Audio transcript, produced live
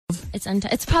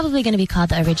It's probably going to be called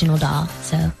The Original Doll,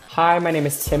 so. Hi, my name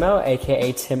is Timo,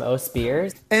 aka Tim O.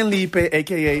 Spears. And Lipe,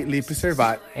 aka Lipe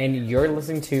Servat. And you're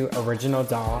listening to Original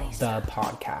Doll, the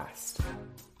podcast.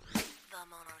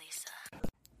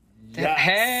 Yes.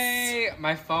 Hey,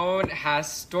 my phone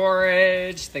has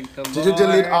storage. Thank the Lord. Did you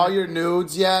delete all your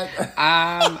nudes yet?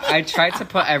 I tried to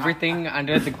put everything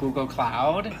under the Google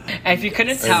Cloud. And if you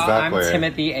couldn't tell, Exactly. I'm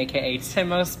Timothy, aka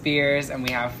Timo Spears, and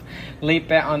we have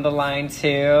Lipe on the line too.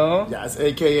 Yes,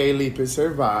 aka Lipe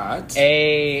Servat.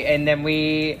 Hey, and then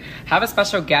we have a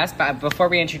special guest, but before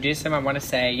we introduce him, I want to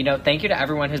say, thank you to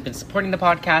everyone who's been supporting the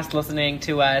podcast, listening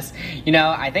to us.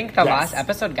 I think the last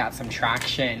episode got some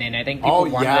traction, and I think people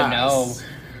wanted to know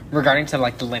regarding to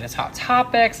the latest hot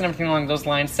topics and everything along those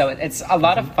lines. So it's a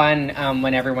lot of fun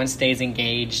when everyone stays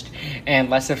engaged and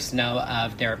lets us know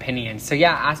of their opinions. So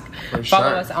follow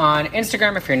us on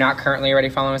Instagram if you're not currently already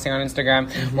following us on Instagram.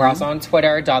 Mm-hmm. We're also on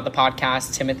Twitter, the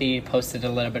podcast. Timothy posted a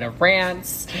little bit of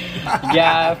rants.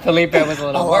 Felipe was a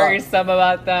little worrisome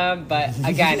about them. But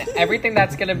again, everything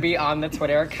that's going to be on the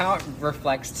Twitter account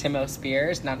reflects Timo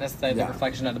Spears, not necessarily the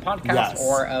reflection of the podcast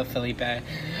or of Felipe,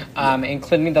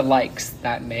 including the likes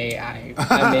that I may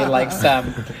like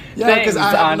some because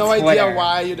I have no Twitter. idea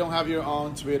why you don't have your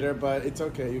own Twitter, but it's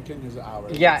okay. You can use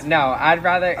ours. I'd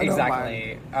rather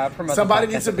promote. Somebody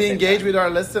needs to be engaged with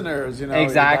our listeners.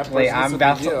 Exactly. I'm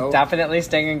definitely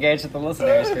staying engaged with the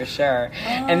listeners for sure.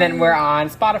 And then we're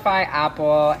on Spotify,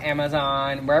 Apple,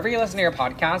 Amazon, wherever you listen to your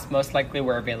podcast. Most likely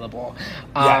we're available.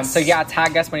 So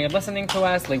tag us when you're listening to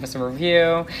us. Leave us a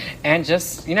review, and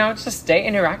just stay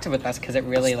interactive with us because it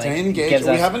really stay engaged. gives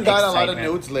us we haven't got a lot of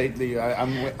excitement. nudes lately.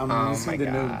 I'm missing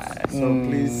the nudes. So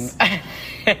please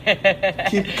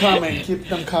keep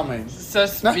them coming. So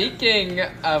speaking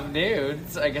of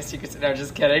nudes, I guess you could say, no,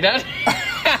 just kidding. No,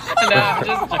 I'm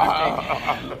just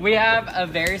joking. We have a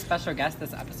very special guest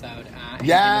this episode. His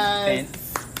name is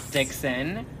Vince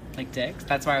Dixon. Like dicks.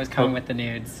 That's why I was coming with the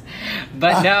nudes.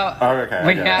 But no,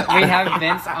 we have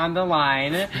Vince on the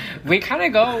line. We kind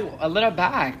of go a little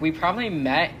back. We probably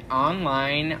met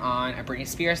online on a Britney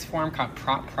Spears forum called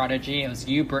Prop Prodigy. It was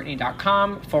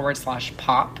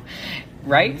youbritney.com/pop,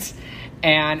 right? Mm-hmm.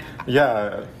 And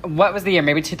what was the year?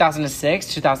 Maybe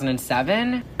 2006,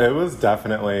 2007? It was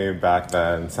definitely back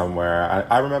then somewhere.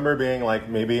 I remember being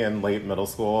maybe in late middle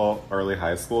school, early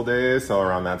high school days, so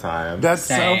around that time. That's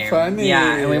so funny.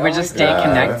 Yeah, and we would just stay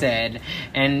connected.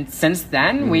 And since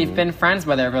then, we've been friends,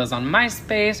 whether it was on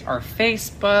MySpace or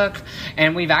Facebook.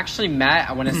 And we've actually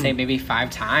met, I want to say, maybe 5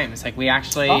 times. We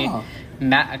actually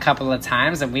met a couple of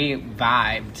times, and we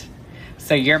vibed.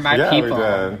 So you're my people. We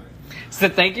did. So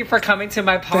thank you for coming to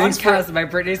my podcast, my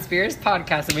Britney Spears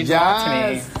podcast. It means a lot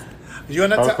to me.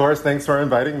 Of course, thanks for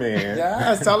inviting me.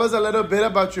 Yes, tell us a little bit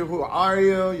about you. Who are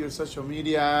you? Your social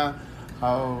media?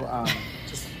 How?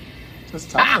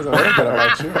 Just tell us a little bit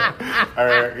about you. All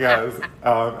right, yes.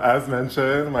 As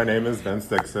mentioned, my name is Vince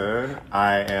Dixon.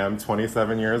 I am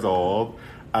 27 years old.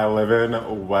 I live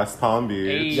in West Palm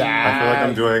Beach. Yes. I feel like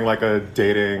I'm doing a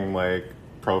dating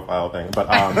profile thing, but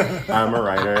I'm a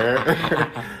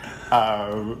writer.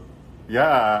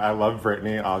 I love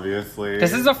Britney, obviously.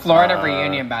 This is a Florida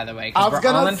reunion, by the way, because we're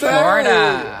all in say,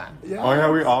 Florida. Yeah. Oh, yeah,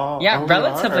 we all. Yeah,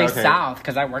 relatively okay. south,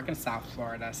 because I work in South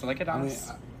Florida, so look at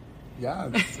us.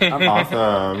 I'm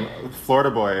awesome.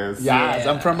 Florida boys. Yes,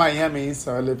 I'm from Miami,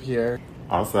 so I live here.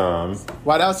 Awesome.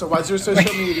 What else? So what's your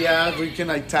social media? We can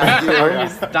tag you.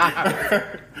 Stop.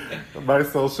 My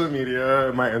social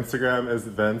media, my Instagram is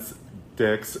Vince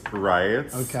Dix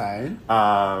Writes. Okay.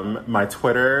 My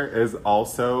Twitter is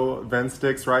also Vince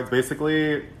Dix Writes.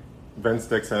 Basically, Vince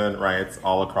Dixon writes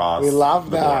all across. We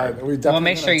love that. We'll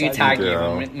make sure you tag you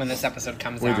when this episode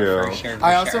comes out. For sure.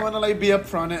 I also want to be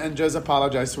upfront and just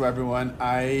apologize to everyone.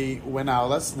 I went out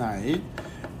last night.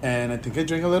 And I think I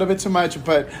drank a little bit too much,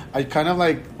 but I kind of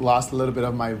lost a little bit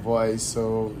of my voice,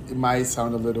 so it might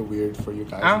sound a little weird for you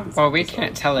guys. Oh, well, we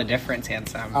can't tell the difference,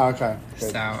 handsome. Oh, okay.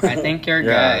 Good. So I think you're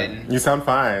good. You sound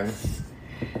fine.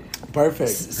 Perfect.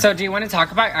 So do you want to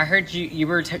talk about, I heard you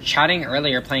were chatting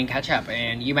earlier playing catch up,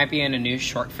 and you might be in a new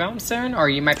short film soon, or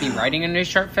you might be writing a new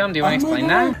short film. Do you want to explain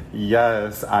that?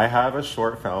 Yes, I have a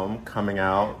short film coming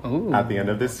out at the end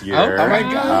of this year. Oh my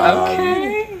God.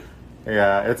 Okay.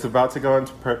 Yeah, it's about to go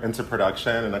into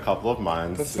production in a couple of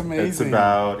months. That's amazing. It's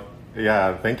about,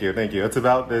 thank you. It's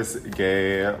about this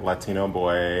gay Latino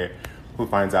boy who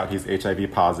finds out he's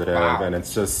HIV positive, and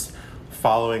it's just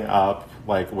following up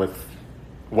with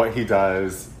what he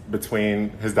does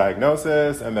between his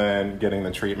diagnosis and then getting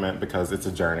the treatment, because it's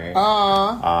a journey.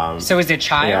 So is it a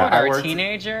child or a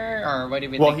teenager, or what do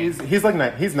we think? Well, he's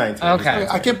 19. Okay.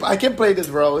 I can play this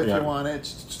role if you want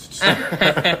it.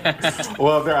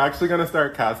 Well, they're actually going to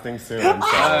start casting soon. So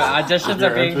auditions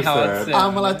are being held soon.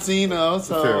 I'm a Latino,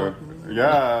 so...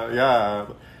 Yeah.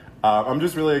 I'm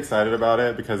just really excited about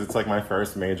it because it's like my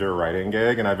first major writing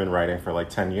gig, and I've been writing for like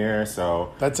 10 years,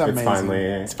 so that's amazing.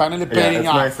 It's finally paying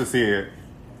off. It's nice to see it.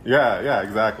 Yeah,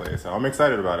 exactly. So I'm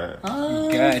excited about it.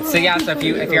 Good. So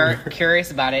if you're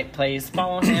curious about it, please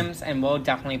follow him, and we'll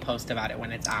definitely post about it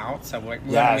when it's out. So we're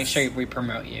gonna make sure we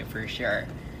promote you for sure.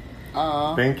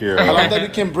 Thank you. I love that we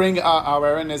can bring our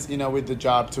awareness, with the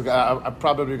job too.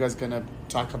 Probably you guys gonna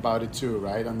talk about it too,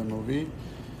 right, on the movie?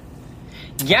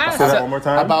 Yeah. Say that one more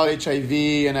time. About HIV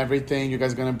and everything. You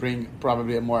guys gonna bring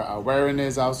probably more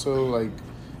awareness also. Like,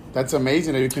 that's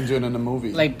amazing that you can do it in a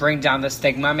movie. Like bring down the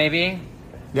stigma, maybe.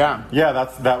 Yeah.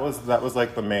 That was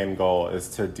like the main goal, is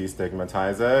to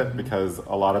destigmatize it, because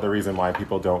a lot of the reason why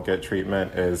people don't get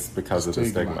treatment is because of the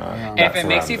stigma. Yeah. If it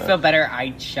makes you feel better,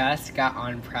 I just got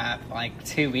on PrEP like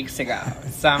 2 weeks ago,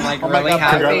 so I'm like really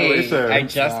happy. I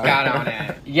just got on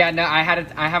it. Yeah, no, I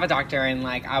have a doctor, and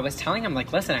like I was telling him,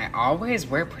 like, listen, I always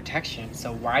wear protection,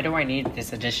 so why do I need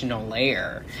this additional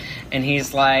layer? And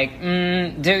he's like,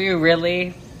 do you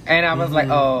really? And I was like,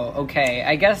 oh, okay.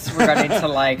 I guess we're going to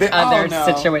like other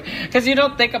situations. Because you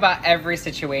don't think about every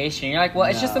situation. You're like, well,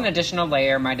 it's just an additional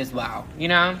layer. Might as well,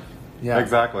 Yeah.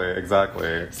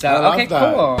 Exactly. So, okay,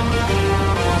 cool.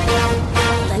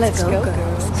 Let's go,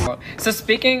 girls. So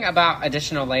speaking about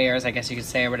additional layers, I guess you could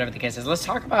say, or whatever the case is, let's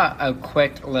talk about a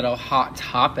quick little hot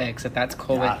topics, if that's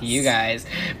cool with you guys.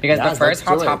 Because the first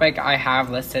hot topic I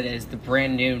have listed is the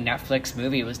brand new Netflix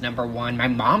movie was #1. My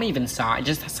mom even saw it. I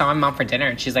just saw my mom for dinner,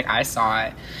 and she's like, I saw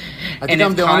it. I think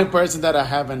I'm the only person that I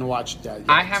haven't watched that yet.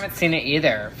 I haven't seen it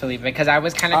either, Felipe, because I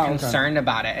was kind of concerned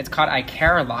about it. It's called I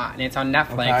Care a Lot, and it's on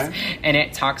Netflix. And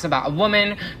it talks about a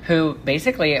woman who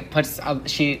basically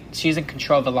she's in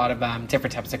control of a lot of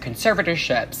different types of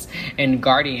conservatorships and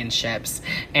guardianships.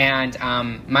 And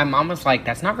my mom was like,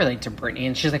 that's not related to Britney.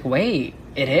 And she's like, wait,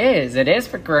 it is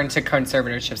for going to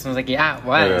conservatorships. And I was like, yeah, it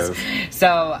was. It is.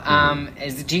 So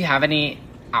do you have any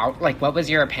what was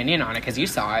your opinion on it? Because you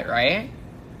saw it, right?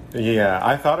 Yeah,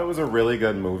 I thought it was a really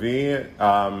good movie,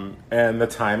 and the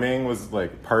timing was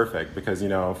like perfect because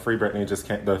the Free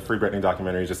Britney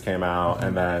documentary just came out,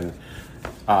 and then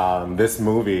this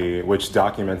movie, which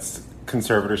documents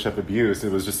conservatorship abuse,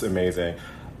 it was just amazing.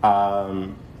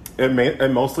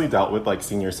 It mostly dealt with like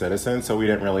senior citizens, so we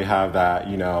didn't really have that,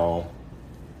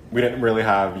 we didn't really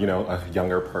have, a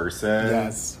younger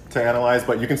person to analyze,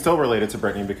 but you can still relate it to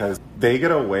Britney because they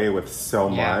get away with so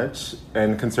much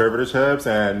in conservatorships,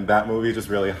 and that movie just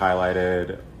really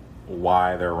highlighted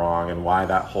why they're wrong and why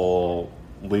that whole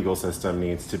legal system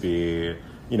needs to be,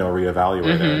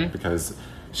 reevaluated, because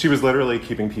she was literally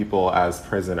keeping people as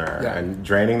prisoner and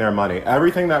draining their money.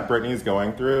 Everything that Britney's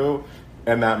going through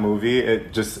in that movie,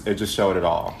 it just showed it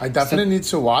all. I definitely need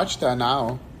to watch that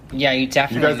now. Yeah, you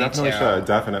guys definitely should.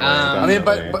 Definitely. I mean,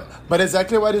 but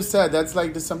exactly what you said. That's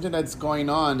like there's something that's going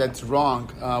on that's wrong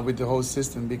with the whole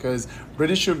system, because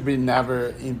Britney should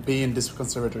never be in this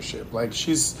conservatorship. Like,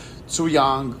 she's too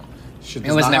young. She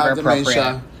does not have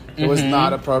dementia. It was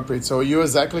not appropriate. So you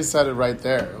exactly said it right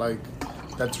there. Like,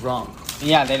 that's wrong.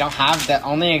 Yeah, they don't have the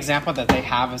only example that they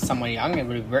have of someone young would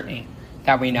be Britney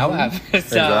that we know of.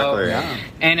 So,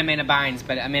 and Amanda Bynes,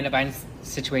 but Amanda Bynes'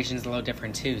 situation is a little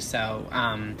different too. So,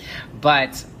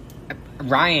 but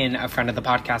Ryan, a friend of the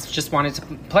podcast, just wanted to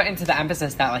put into the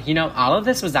emphasis that, all of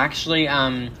this was actually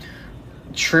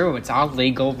true. It's all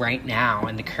legal right now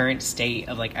in the current state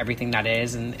of everything that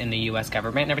is in the U.S.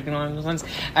 government and everything along those lines.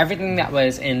 Everything that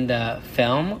was in the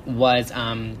film was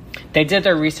they did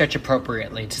their research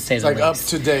appropriately, to say the least. Up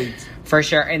to date. For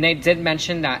sure. And they did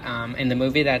mention that in the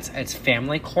movie it's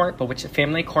family court, but which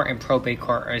family court and probate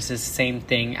court is the same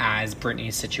thing as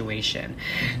Britney's situation.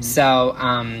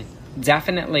 So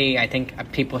definitely I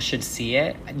think people should see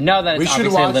it. Know that it's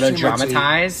obviously a little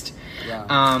dramatized.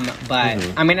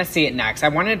 But I'm going to see it next. I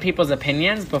wanted people's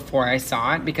opinions before I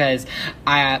saw it, because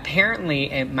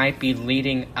apparently it might be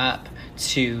leading up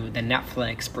to the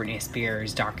Netflix Britney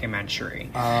Spears documentary.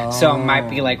 So it might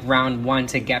be round 1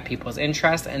 to get people's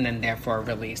interest, and then therefore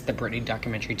release the Britney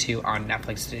documentary 2 on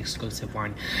Netflix, the exclusive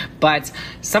one. But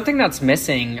something that's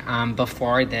missing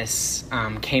before this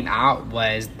came out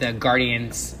was the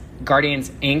Guardians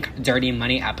Inc. Dirty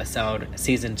Money episode,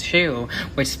 season 2,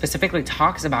 which specifically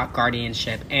talks about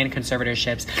guardianship and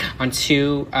conservatorships on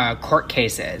 2 court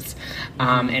cases.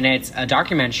 And it's a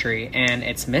documentary, and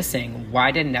it's missing. Why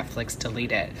did Netflix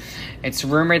delete it? It's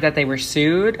rumored that they were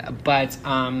sued, but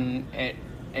they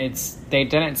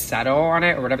didn't settle on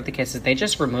it, or whatever the case is. They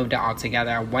just removed it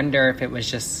altogether. I wonder if it was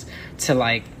just to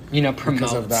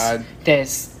promotes of that.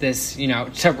 this,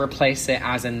 to replace it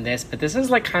as in this. But this is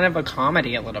like kind of a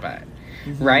comedy a little bit,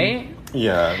 right?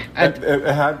 Yeah, it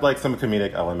had like some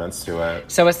comedic elements to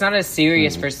it. So it's not as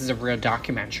serious versus a real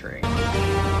documentary.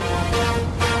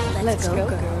 Let's go,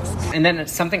 girls. And then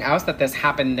something else that this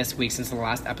happened this week since the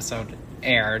last episode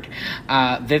aired.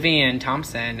 Vivian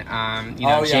Thompson,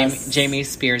 Jamie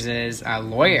Spears'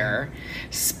 lawyer,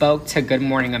 spoke to Good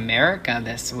Morning America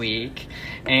this week.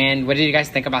 And what did you guys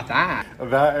think about that?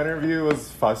 That interview was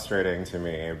frustrating to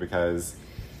me because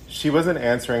she wasn't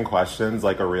answering questions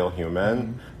like a real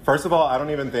human. First of all, I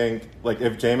don't even think, like,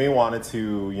 if Jamie wanted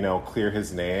to, clear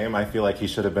his name, I feel like he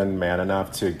should have been man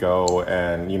enough to go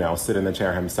and, sit in the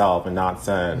chair himself and not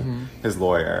send his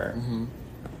lawyer.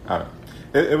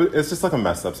 It's just like a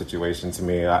messed up situation to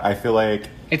me. I feel like...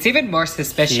 It's even more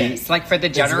suspicious. Like, for the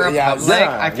general public,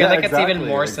 I feel like it's even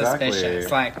more suspicious.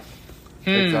 Like,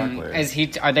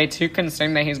 are they too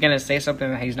concerned that he's going to say something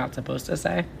that he's not supposed to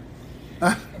say?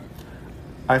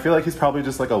 I feel like he's probably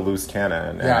just like a loose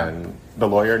cannon, and the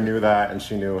lawyer knew that, and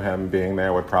she knew him being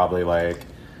there would probably like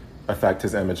affect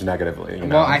his image negatively.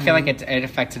 Well, I feel like it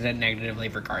affected it negatively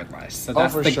regardless. So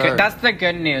that's that's the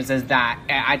good news, is that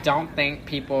I don't think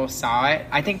people saw it.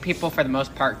 I think people, for the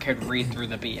most part, could read through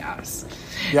the BS.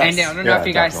 Yes. And I don't know if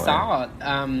you guys saw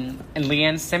and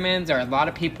Leanne Simmons or a lot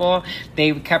of people,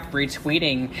 they kept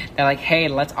retweeting. They're like, "Hey,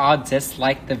 let's all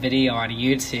dislike the video on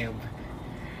YouTube."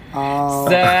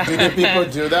 Did people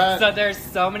do that? So there's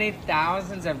so many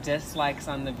thousands of dislikes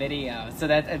on the video. So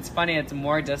that it's funny. It's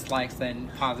more dislikes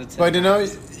than positive. But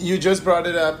you just brought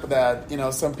it up that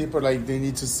some people they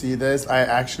need to see this. I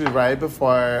actually, right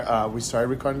before we started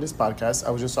recording this podcast, I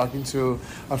was just talking to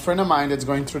a friend of mine that's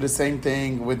going through the same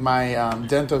thing with my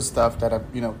dental stuff that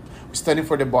we're studying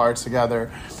for the bar together.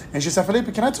 And she said,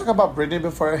 "Felipe, can I talk about Britney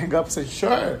before I hang up?" I said,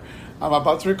 "Sure." I'm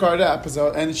about to record the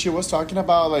episode, and she was talking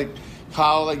about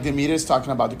how the media is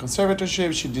talking about the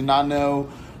conservatorship. She did not know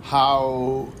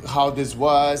how this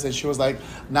was, and she was like,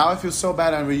 "Now I feel so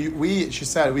bad." And she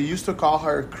said, we used to call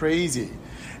her crazy,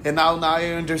 and now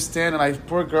I understand. And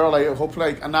poor girl,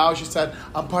 hopefully, and now she said,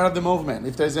 "I'm part of the movement.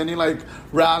 If there's any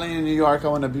rally in New York, I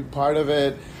want to be part of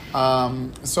it."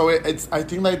 So I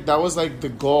think that was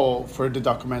the goal for the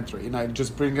documentary,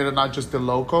 just bringing not just the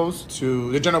locals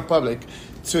to the general public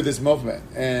to this movement.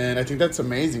 And I think that's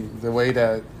amazing, the way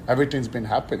that everything's been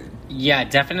happening. Yeah,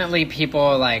 definitely people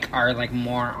are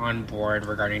more on board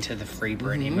regarding to the Free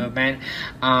Britney movement.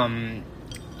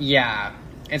 Yeah,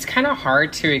 it's kind of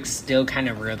hard to still kind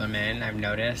of reel them in, I've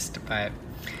noticed, but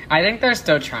I think they're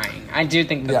still trying. I do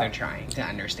think that they're trying to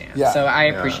understand. Yeah. So I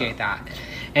appreciate that.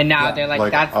 And now they're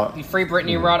that's Free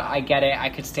Britney world. I get it. I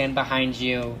could stand behind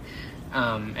you.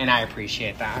 And I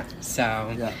appreciate that.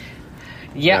 So,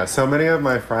 yeah. So many of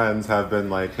my friends have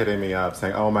been hitting me up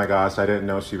saying, "Oh my gosh, I didn't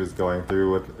know she was going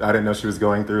through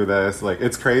this."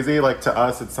 It's crazy. To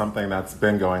us, it's something that's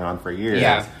been going on for years.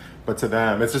 Yeah. But to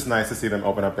them, it's just nice to see them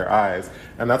open up their eyes.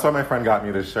 And that's why my friend got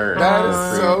me this shirt. That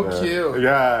is so cute.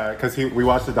 Yeah, because we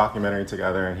watched the documentary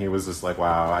together, and he was just like,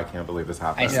 "Wow, I can't believe this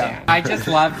happened." I stand. I just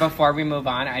love, before we move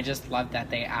on, I just love that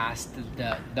they asked,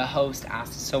 the host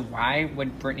asked, "So why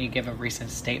would Britney give a recent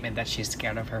statement that she's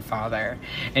scared of her father?"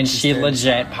 And she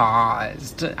legit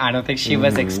paused. I don't think she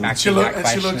was expecting that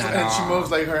question at all. And she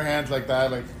moves her hands like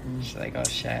that. She's like, "Oh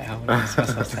shit, what am I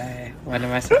supposed to say? What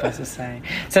am I supposed to say?"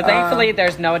 So thankfully,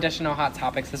 there's no additional hot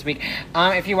topics this week.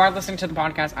 If you are listening to the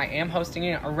podcast, I am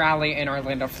hosting a rally in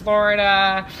Orlando,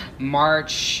 Florida,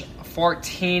 March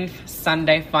 14th,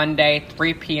 Sunday Fun Day,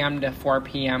 3 p.m. to 4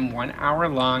 p.m., 1 hour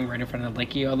long, right in front of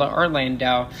Lake Eola,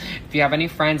 Orlando. If you have any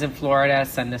friends in Florida,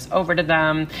 send this over to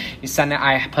them. You send it.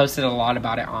 I posted a lot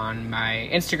about it on my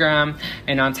Instagram.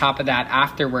 And on top of that,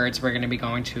 afterwards, we're going to be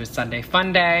going to a Sunday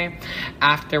Fun Day.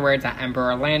 Afterwards, at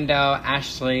Ember Orlando,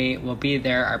 Ashley will be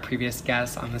there. Our previous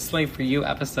guest on the Slave for You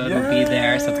episode will be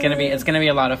there. So it's gonna be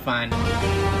a lot of fun.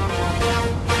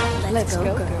 Let's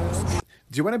go, girls.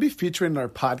 Do you want to be featured in our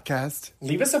podcast?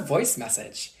 Leave us a voice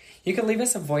message. You can leave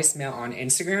us a voicemail on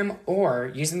Instagram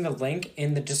or using the link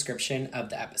in the description of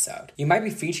the episode. You might be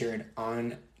featured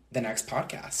on the next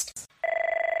podcast.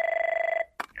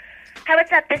 Hi,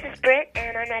 what's up? This is Britt,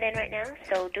 and I'm not in right now,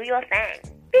 so do your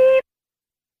thing. Beep.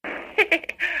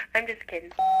 I'm just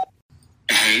kidding.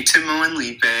 Hey, Timo and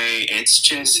Lipe. It's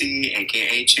Jesse,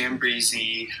 a.k.a.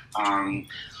 Chambreezy.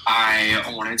 I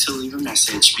wanted to leave a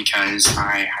message because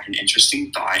I had an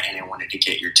interesting thought and I wanted to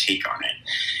get your take on it.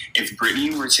 If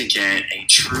Britney were to get a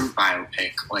true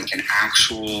biopic, like an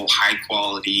actual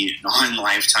high-quality,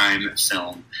 non-Lifetime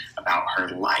film about her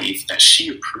life that she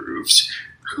approved,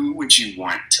 who would you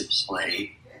want to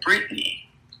play Britney?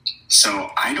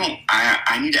 So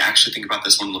I need to actually think about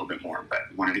this one a little bit more, but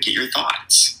wanted to get your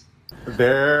thoughts.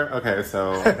 Okay,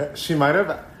 so she might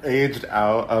have aged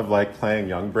out of like playing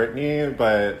young Britney,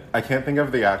 but I can't think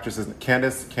of the actresses.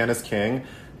 Candace King.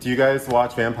 Do you guys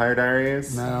watch Vampire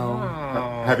Diaries? No.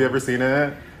 Have you ever seen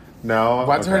it? No?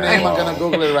 What's her name? I'm gonna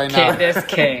Google it right now. Candace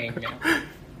King.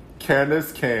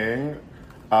 Candace King.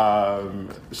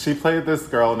 She played this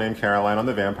girl named Caroline on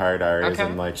the Vampire Diaries,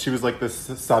 and like she was like this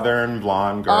southern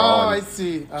blonde girl. Oh, and I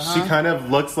see. She kind of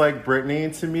looks like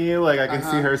Britney to me. Like I can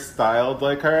see her styled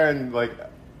like her, and like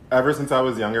ever since I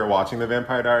was younger watching the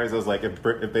Vampire Diaries, I was like, if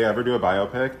they ever do a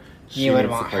biopic, you would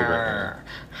want her.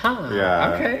 Huh.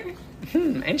 Yeah. Okay.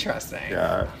 Interesting.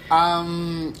 Yeah.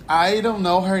 I don't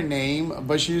know her name,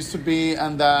 but she used to be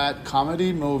in that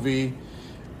comedy movie.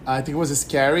 I think it was the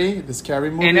scary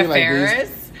movie. Anna like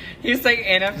Faris? He's like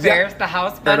Anna Faris, the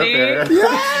house bunny. Yes!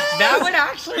 That would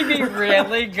actually be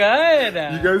really good.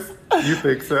 You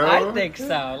think so? I think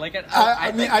so. Like,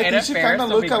 I think she kind of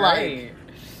look alike.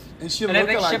 And I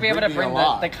think she'll be able to bring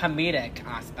the comedic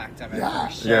aspect of it. Yeah.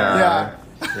 For sure. Yeah.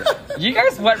 You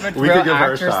guys went with We real could give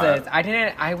her a actresses.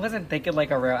 shot. I wasn't thinking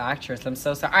like a real actress. I'm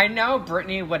so sorry. I know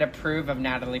Brittany would approve of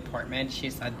Natalie Portman.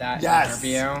 She said that in an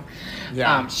interview.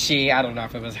 Yeah. I don't know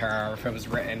if it was her or if it was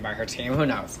written by her team. Who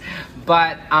knows?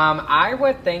 But I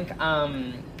would think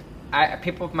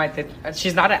people might think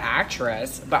she's not an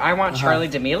actress, but I want Charlie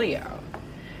D'Amelio.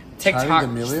 TikTok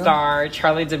star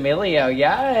Charlie D'Amelio,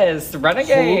 yes,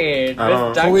 Renegade.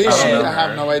 Who is she? I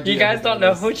have no idea. You guys don't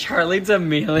know who Charlie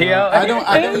D'Amelio? I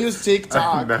don't use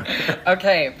TikTok.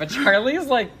 Okay, but Charlie's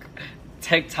like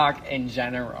TikTok in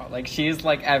general. Like she's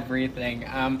like everything.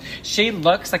 She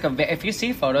looks like if you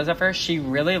see photos of her, she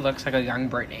really looks like a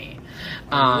young Britney.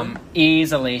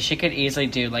 Easily, she could easily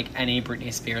do like any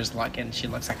Britney Spears look, and she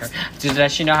looks like her.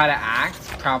 Does she know how to act?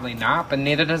 Probably not, but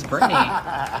neither does Britney.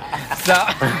 So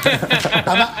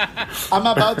I'm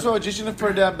about to audition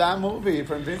for that movie,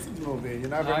 from Vincent's movie. You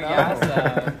never know.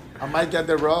 Yes, I might get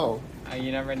the role.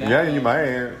 You never know. Yeah, you might.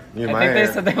 I think they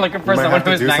said they're looking for someone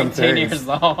who's 19 years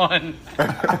old. Girl,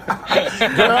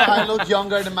 I look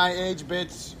younger than my age,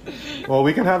 bitch. Well,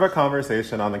 we can have a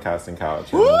conversation on the casting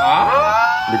couch. We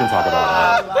can talk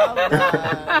about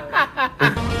that.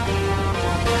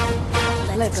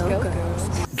 Let's go,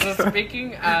 girls. So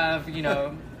speaking of,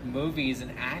 movies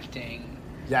and acting,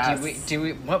 do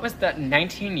we? What was that?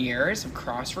 19 years of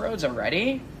Crossroads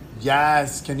already?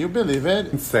 Yes, can you believe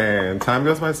it? Insane. Time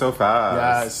goes by so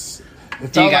fast.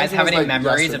 Yes. Do you guys have any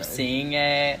memories of seeing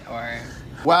it, or?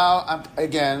 Well,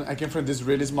 again, I came from this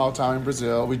really small town in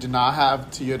Brazil. We did not have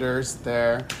theaters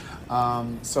there.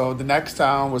 So the next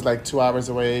town was like 2 hours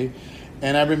away.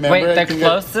 And I remember... Wait, the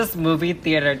closest movie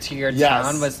theater to your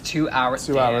town was 2 hours?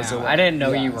 2 hours away. I didn't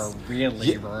know you were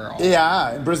really rural.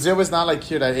 Yeah, Brazil was not like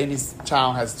here that any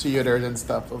town has theaters and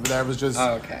stuff. Over there it was just...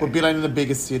 would be like in the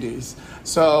biggest cities.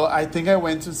 So I think I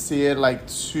went to see it like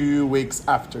 2 weeks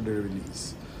after the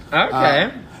release.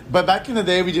 Okay. But back in the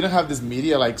day, we didn't have this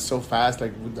media like so fast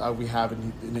like we have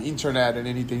in the internet and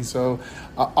anything. So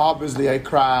obviously I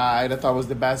cried. I thought it was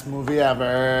the best movie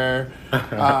ever.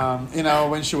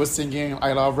 When she was singing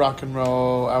I Love Rock and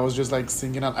Roll, I was just like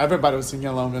singing. Everybody was singing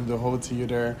along in the whole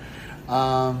theater.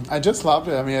 I just loved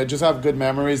it. I mean, I just have good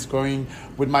memories going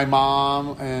with my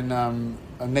mom and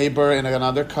a neighbor and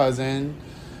another cousin.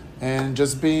 And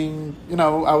just being,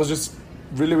 I was just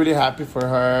really, really happy for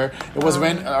her. It was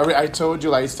when I told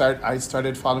you I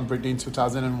started following Britney in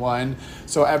 2001.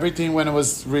 So everything when it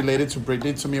was related to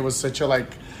Britney to me was such a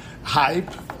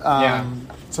hype.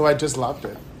 So I just loved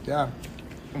it. Yeah.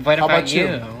 What about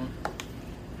you?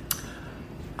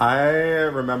 I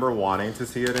remember wanting to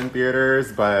see it in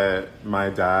theaters, but my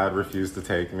dad refused to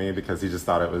take me because he just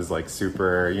thought it was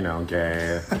super,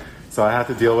 gay. So I had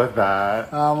to deal with that.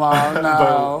 Oh,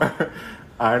 no.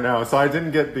 I know. So I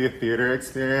didn't get the theater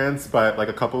experience, but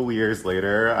a couple of years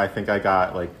later, I think I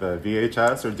got the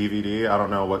VHS or DVD. I don't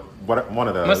know what one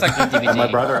of those. Most likely DVD. My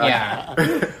brother. Yeah.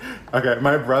 Okay,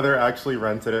 my brother actually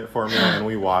rented it for me, and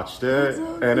we watched it,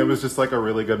 and it was just a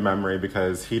really good memory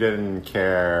because he didn't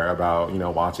care about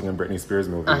watching a Britney Spears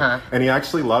movie, and he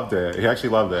actually loved it.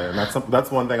 And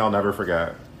that's one thing I'll never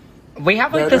forget. We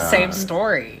have the same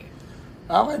story.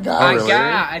 Oh my God! Really?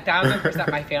 Yeah,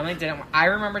 1,000%. My family didn't. I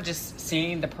remember just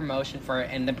seeing the promotion for it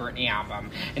in the Britney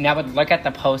album, and I would look at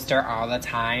the poster all the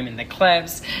time and the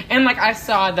clips, and I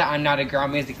saw the "I'm Not a Girl"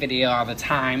 music video all the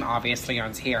time, obviously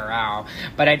on TRL,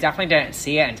 but I definitely didn't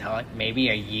see it until maybe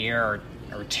a year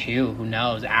or two, who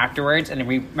knows, afterwards.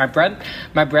 And my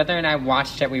brother and I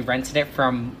watched it. We rented it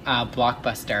from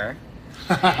Blockbuster.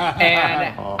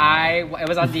 And it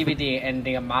was on DVD, and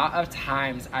the amount of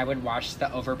times I would watch the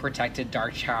Overprotected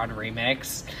Dark Child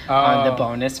remix on the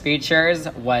bonus features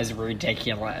was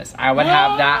ridiculous. I would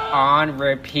have that on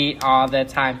repeat all the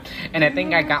time. And I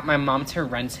think I got my mom to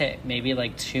rent it maybe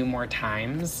like 2 more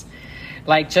times.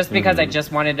 Like, just because I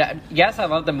just wanted to... Yes, I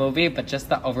love the movie, but just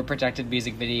the Overprotected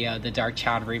music video, the Dark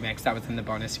Child remix that was in the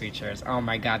bonus features. Oh,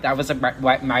 my God. That was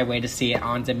my way to see it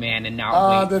on demand and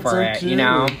not wait for it, cute. You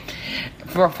know?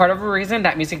 For whatever reason,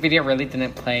 that music video really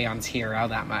didn't play on TRL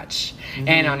that much.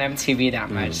 And on MTV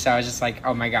that much. So I was just like,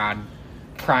 oh, my God.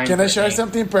 Prime. Can I share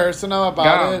something personal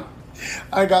about it?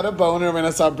 I got a boner when I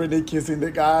saw Britney kissing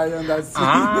the guy on that scene.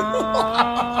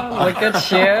 Look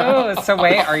at you. So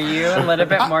wait, are you a little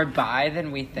bit more bi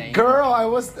than we think? Girl, I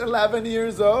was 11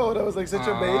 years old. I was like such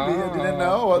a baby. I didn't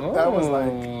know what that was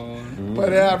like.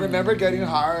 But yeah, I remember getting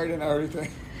hard and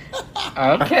everything.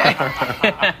 Okay.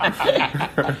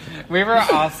 We were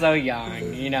also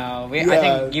young, you know. I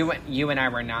think you and I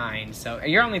were 9, so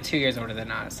you're only 2 years older than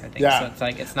us, I think. Yeah. So it's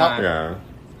like, it's not...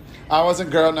 I was a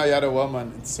girl, not yet a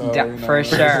woman. So for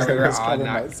sure, we were all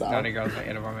not a girl, not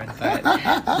yet a woman.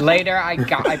 But later, I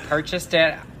purchased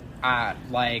it at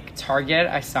like Target.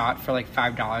 I saw it for like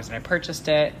 $5, and I purchased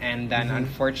it. And then,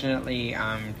 unfortunately,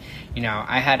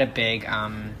 I had a big.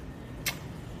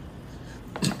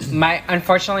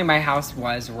 Unfortunately, my house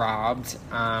was robbed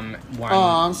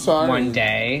one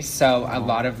day, so a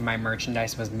lot of my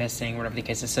merchandise was missing, whatever the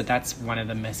case is. So that's one of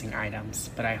the missing items.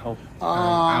 But I hope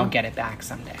I'll get it back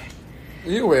someday.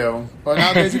 You will. But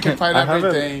nowadays you can find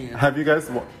everything. Have you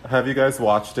guys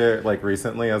watched it like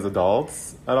recently as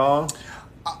adults at all?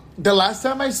 The last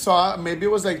time I saw it, maybe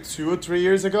it was like 2 or 3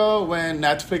 years ago when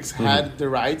Netflix had the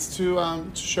rights to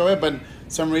show it, but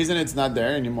some reason it's not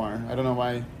there anymore. I don't know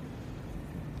why.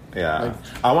 Yeah,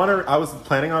 I was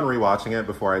planning on rewatching it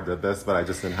before I did this, but I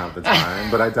just didn't have the time.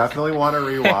 But I definitely want to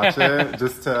rewatch it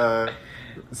just to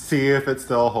see if it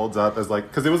still holds up as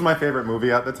because it was my favorite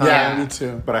movie at the time. Yeah, me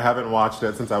too. But I haven't watched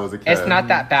it since I was a kid. It's not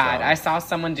that bad. So. I saw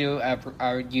someone do a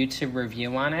YouTube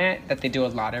review on it. That they do a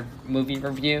lot of movie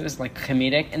reviews, like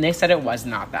comedic, and they said it was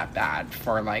not that bad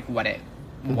for like what it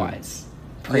was.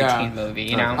 Preteen movie,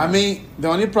 you know. I mean, the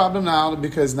only problem now,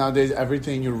 because nowadays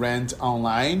everything you rent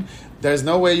online, there's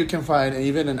no way you can find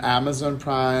even an Amazon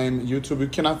Prime, YouTube. You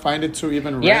cannot find it to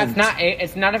even rent. Yeah,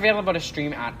 it's not available to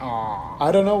stream at all.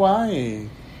 I don't know why.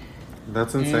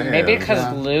 That's insane. Maybe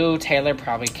because Lou Taylor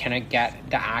probably cannot get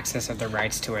the access or the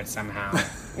rights to it somehow.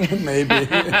 Maybe.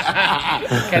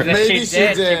 Because if she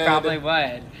did, she probably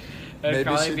would. It would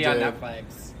probably be on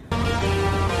Netflix.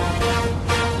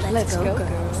 Let's go,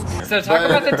 girls. So talk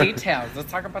about the details. Let's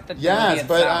talk about the movie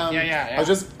itself.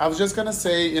 I was just gonna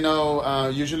say,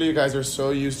 usually you guys are so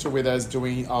used to with us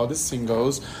doing all the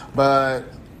singles, but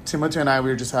Timothy and I, we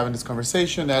were just having this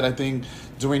conversation that I think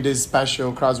doing this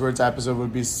special Crosswords episode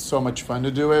would be so much fun to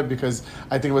do it, because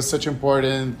I think it was such an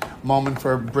important moment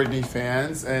for Britney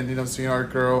fans, and seeing our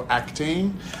girl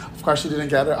acting. Of course, she didn't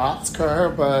get her Oscar,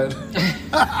 but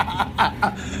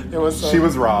it was. She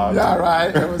was robbed. Yeah,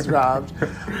 right. It was robbed.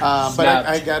 But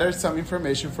I gathered some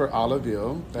information for all of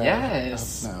you.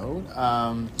 Yes.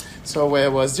 So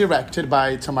it was directed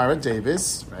by Tamara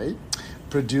Davis, right?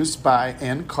 Produced by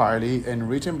Ann Carly and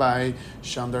written by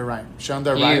Shonda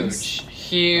Rhimes.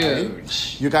 Huge.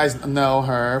 Right? You guys know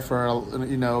her for,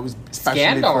 especially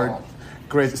Scandal. for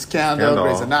Grey's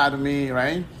Anatomy,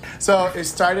 right? So it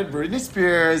started Britney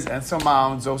Spears, Anson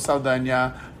Mount, Zoe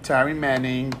Saldana, Terry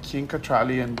Manning, Kim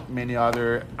Cattrall, and many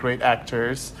other great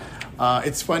actors.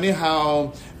 It's funny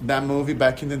how that movie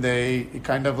back in the day, it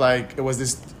kind of it was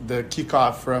the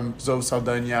kickoff from Zoe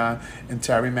Saldana and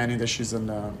Terry Manning that she's in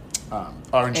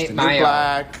Orange is the New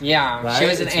Black. Yeah, right? She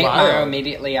was in 8 Mile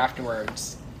immediately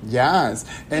afterwards. Yes.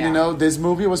 And, this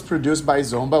movie was produced by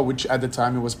Zomba, which at the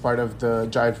time it was part of the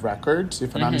Jive Records,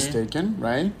 if I'm not mistaken,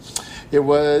 right? It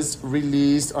was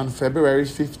released on February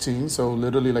 15, so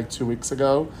literally 2 weeks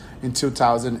ago, in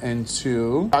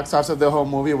 2002. Box office of the whole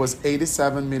movie was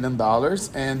 $87 million,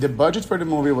 and the budget for the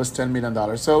movie was $10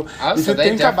 million. So if you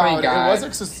think about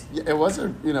it, it was a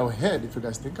hit, if you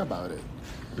guys think about it.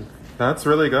 That's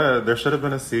really good. There should have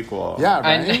been a sequel. Yeah,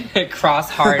 right? And Cross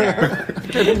harder.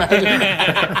 Can you imagine?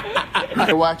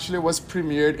 It actually was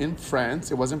premiered in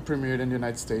France. It wasn't premiered in the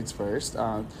United States first.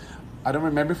 I don't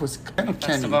remember if it was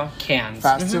Cannes.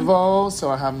 Festival,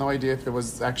 so I have no idea if it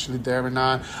was actually there or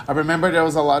not. I remember there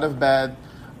was a lot of bad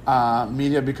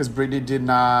media because Britney did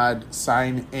not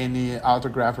sign any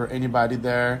autograph or anybody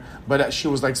there, but she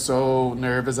was so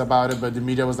nervous about it. But the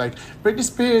media was like, Britney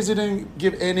Spears didn't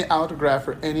give any autograph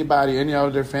for anybody, any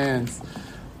other fans.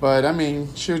 But I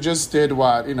mean, she just did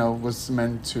what was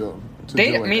meant to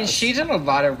do. I mean, she did a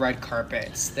lot of red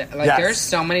carpets. Like, there's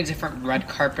so many different red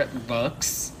carpet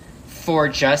looks for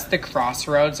just the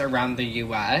Crossroads around the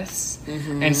U.S.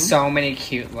 And so many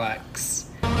cute looks.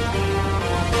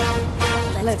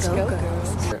 Let's go,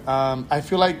 girls. I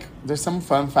feel like there's some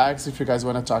fun facts if you guys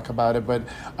want to talk about it, but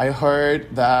I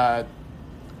heard that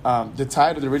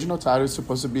the original title is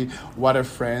supposed to be "What Our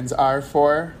Friends Are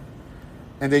For,"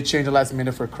 and they changed the last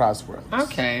minute for Crossroads.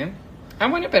 Okay. I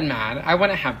wouldn't have been mad. I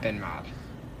wouldn't have been mad.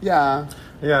 Yeah.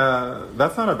 Yeah,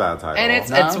 that's not a bad title. And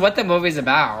it's what the movie's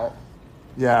about.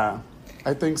 Yeah,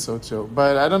 I think so too.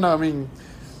 But I don't know. I mean,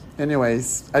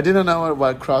 anyways, I didn't know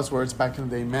what Crossroads back in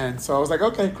the day meant, so I was like,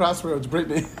 okay, Crossroads,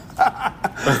 Britney.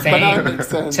 But now it makes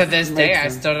sense. To this day, I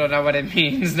sense. still don't know what it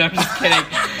means. No, I'm just kidding.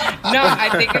 No, I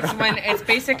think it's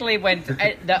basically when,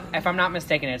 if I'm not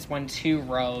mistaken, it's when two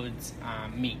roads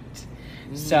meet.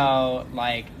 So,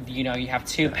 like, you have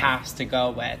two paths to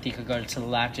go with. You could go to the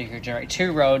left, you could go right.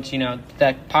 Two roads,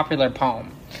 the popular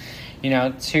poem.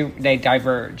 They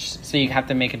diverge. So you have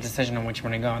to make a decision on which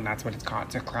one to go, and that's what it's called.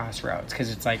 It's a crossroads. Because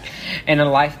it's like, in a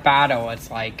life battle, it's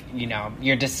like,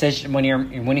 your decision, when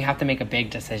you have to make a big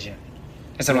decision.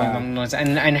 So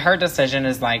and her decision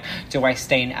is like, do I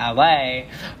stay in LA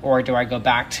or do I go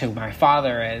back to my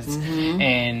father is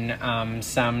in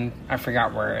I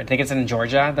forgot where. I think it's in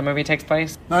Georgia the movie takes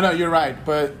place. No, you're right.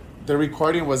 But the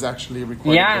recording was actually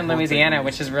recorded. Yeah, in Louisiana,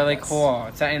 which is really cool.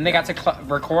 So, and they got to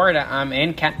record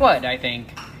in Kentwood, I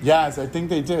think. Yes, I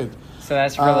think they did. So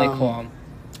that's really cool.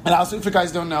 And also, if you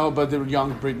guys don't know, but the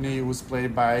young Britney was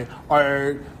played by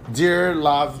our dear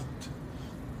loved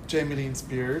Jamie Lynn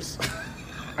Spears.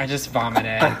 I just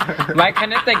vomited. Why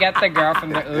couldn't they get the girl from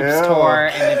the Oops tour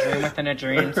and the Dream Within a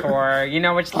Dream tour? You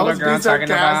know which little girl I'm talking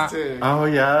about? Oh,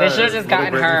 yeah. They should have just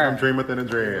gotten her. From Dream Within a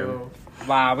Dream.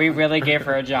 Wow, we really gave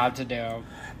her a job to do.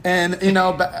 And,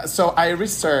 so I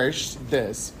researched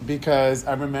this because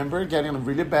I remember getting a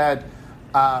really bad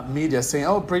media saying,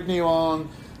 oh, Britney won,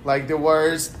 like, the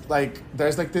worst, like,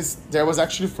 there was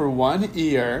actually for 1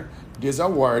 year, this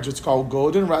award, it's called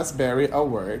Golden Raspberry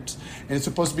Awards, and it's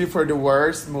supposed to be for the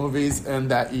worst movies in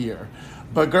that year.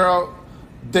 But girl,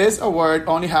 this award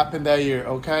only happened that year,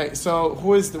 okay? So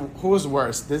who is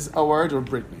worse, this award or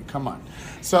Britney? Come on.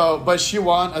 So, but she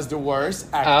won as the worst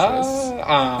actress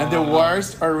and the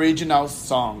worst original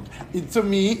song. To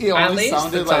me, it only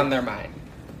sounded it's like on their mind.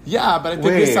 Yeah, but I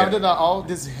think it sounded like all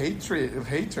these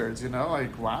haters,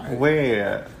 like why?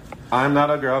 Wait. I'm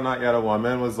Not a Girl, Not Yet a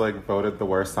Woman was, like, voted the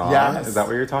worst song. Yes. Is that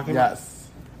what you're talking about?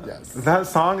 Yes. That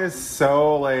song is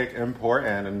so, like,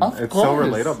 important and it's so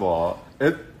relatable.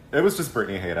 It was just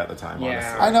Britney hate at the time,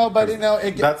 honestly. I know, but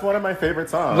that's one of my favorite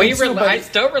songs. I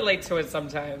still relate to it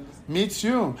sometimes. Me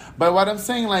too. But what I'm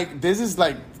saying, like, this is,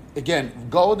 like, again,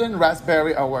 Golden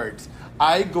Raspberry Awards.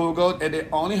 I Googled and it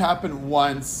only happened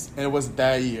once and it was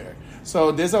that year.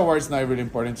 So this award's not really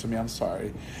important to me, I'm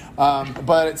sorry.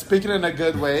 But speaking in a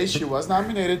good way, she was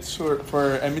nominated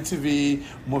for MTV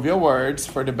Movie Awards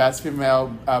for the Best Female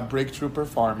Breakthrough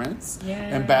Performance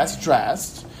and Best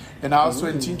Dressed. And also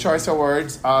in Teen Choice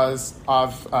Awards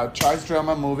of Choice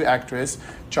Drama Movie Actress,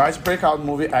 Choice Breakout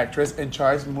Movie Actress, and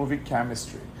Choice Movie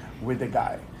Chemistry with the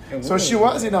guy. Ooh. So she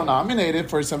was, nominated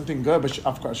for something good, but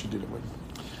of course she didn't win.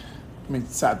 I mean,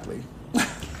 sadly.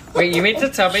 Wait, you mean to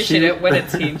tell me she didn't win a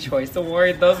Teen Choice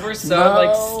Award? Those were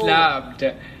so, snubbed.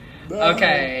 No,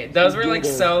 okay, those were,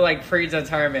 so,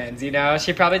 predetermined,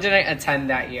 She probably didn't attend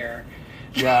that year.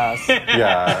 Yes.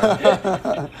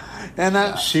 Yeah.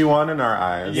 And she won in our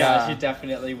eyes. Yeah, she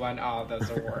definitely won all those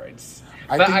awards.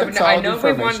 I know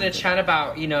we wanted to chat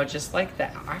about, just the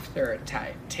after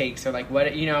takes or what,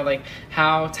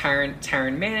 how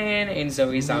Taryn Mann and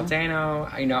Zoe Saldana,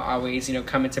 always,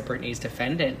 come into Britney's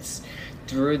defendants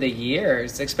through the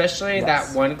years, especially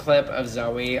that one clip of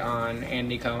Zoe on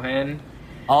Andy Cohen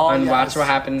on Watch What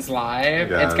Happens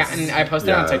Live. Yes. I posted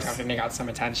on TikTok and it got some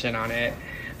attention on it.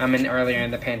 Earlier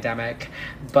in the pandemic,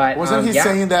 but wasn't he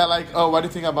saying that what do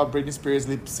you think about Britney Spears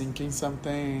lip syncing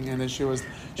something? And then she was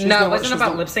no, it wasn't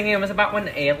about lip syncing. It was about when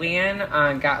Alien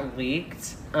got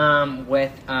leaked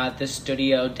with the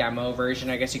studio demo version.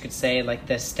 I guess you could say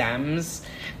the stems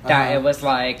that it was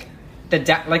the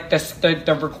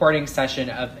recording session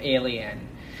of Alien.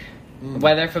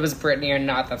 Whether if it was Britney or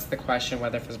not, that's the question.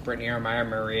 Whether if it was Britney or Maya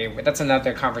Marie, that's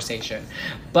another conversation.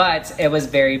 But it was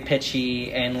very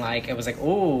pitchy and it was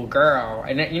ooh, girl.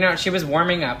 And she was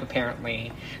warming up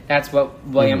apparently. That's what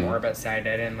William Orbit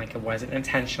cited, and it wasn't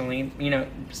intentionally,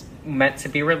 meant to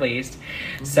be released.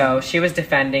 So she was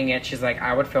defending it. She's like,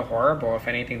 I would feel horrible if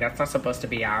anything. That's not supposed to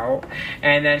be out.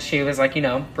 And then she was like,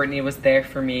 Britney was there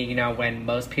for me, when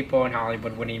most people in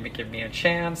Hollywood wouldn't even give me a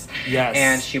chance. Yes.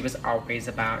 And she was always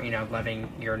about,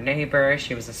 loving your neighbor.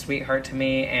 She was a sweetheart to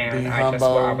me, and Being I humble. just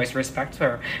will always respect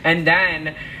her. And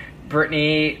then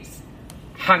Britney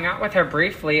hung out with her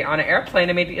briefly on an airplane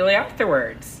immediately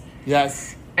afterwards.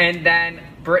 Yes. And then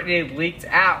Britney leaked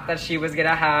out that she was going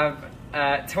to have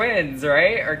twins,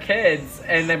 right? Or kids.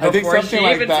 And then before she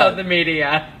even told the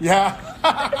media. Yeah.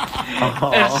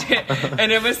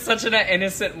 and it was such an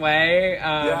innocent way.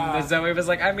 Zoe was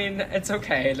like, I mean, it's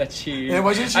okay that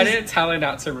I didn't tell her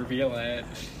not to reveal it.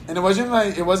 And it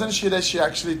wasn't she that she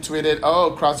actually tweeted,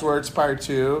 oh, Crosswords Part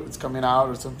 2, it's coming out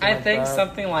or something I think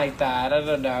something like that. I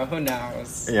don't know. Who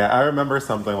knows? Yeah, I remember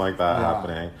something like that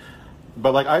happening.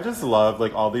 But, I just love,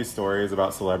 all these stories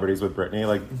about celebrities with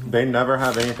Britney. They never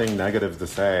have anything negative to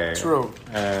say. True.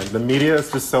 And the media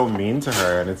is just so mean to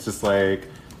her. And it's just,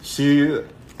 she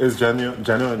is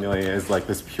genuinely is,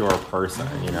 this pure person,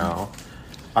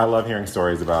 I love hearing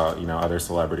stories about, other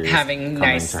celebrities. Having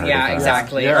nice,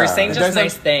 exactly. Yeah. Or saying just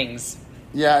nice things.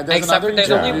 Yeah, Except for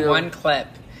there's only one clip.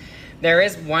 There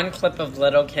is one clip of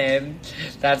Little Kim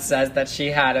that says that she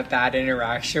had a bad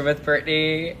interaction with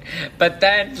Britney. But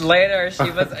then later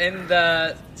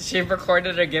she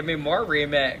recorded a Give Me More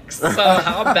remix. So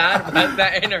how bad was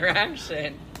that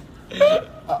interaction?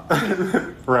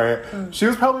 Right. She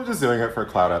was probably just doing it for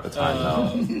clout at the time, though.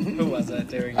 Who wasn't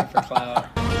doing it for clout?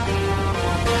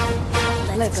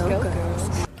 Let's go,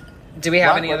 girls. Do we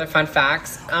have any other fun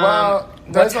facts?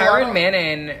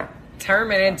 Taryn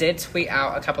Manning did tweet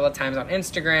out a couple of times on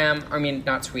Instagram. I mean,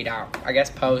 not tweet out, I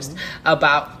guess post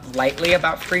about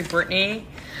Free Britney.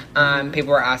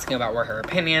 People were asking about what her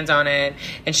opinions on it.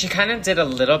 And she kind of did a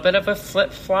little bit of a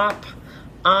flip-flop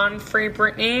on Free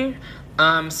Britney.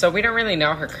 So we don't really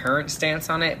know her current stance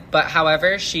on it. But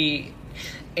however,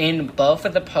 in both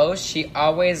of the posts, she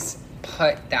always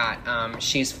put that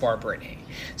she's for Britney.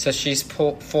 So she's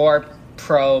for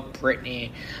pro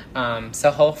Britney.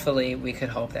 So hopefully we could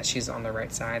hope that she's on the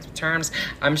right sides of terms.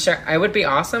 I'm sure it would be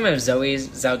awesome if Zoe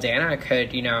Saldana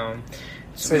could,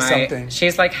 say something.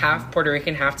 She's half Puerto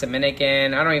Rican, half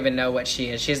Dominican. I don't even know what she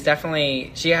is. She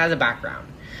has a background.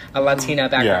 A Latina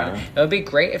background. Yeah. It would be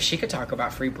great if she could talk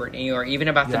about Free Britney or even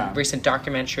about the recent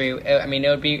documentary. I mean,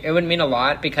 it would mean a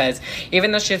lot because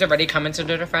even though she's already come into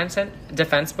the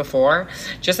defense before,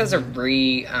 just as a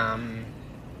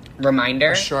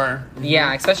reminder. Sure. Mm-hmm.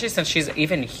 Yeah, especially since she's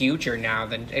even huger now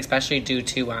especially due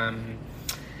to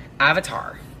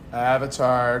Avatar. Galaxy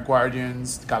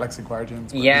Guardians.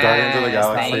 Yeah, Guardians of the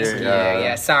Galaxy.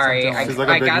 Yeah. Sorry,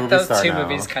 I got those two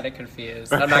movies kind of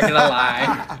confused. I'm not gonna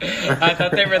lie. I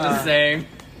thought they were the same.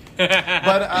 But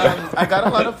I got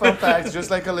a lot of fun facts, just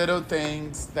a little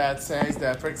things that says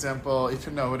that, for example, if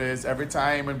you notice, every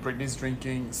time when Britney's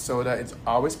drinking soda, it's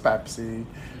always Pepsi.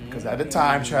 Because at the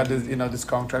time she had this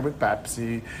contract with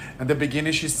Pepsi. In the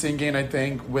beginning, she's singing, I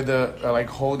think, with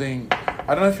holding.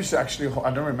 I don't know if she's actually.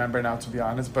 I don't remember now, to be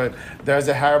honest. But there's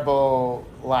a Herbal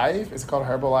Life. It's called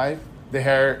Herbal Life, the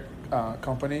hair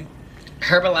company.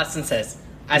 Herbal Essences.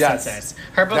 Yes.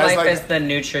 Herbalife is the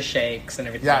Nutri-Shakes and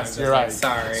everything. Yes, you're right.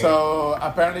 Sorry. So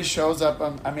apparently shows up.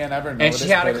 I never noticed. And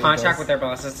she had a contract with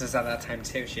Herbal Essences at that time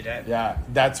too. She did. Yeah,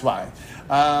 that's why.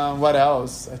 What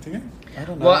else? I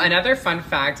don't know. Well, another fun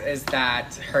fact is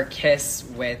that her kiss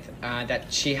with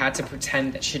that she had to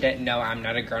pretend that she didn't know I'm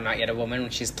not a girl, not yet a woman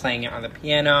when she's playing it on the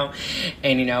piano,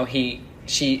 and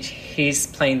he's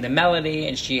playing the melody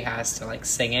and she has to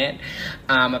sing it.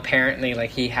 Apparently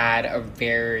he had a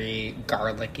very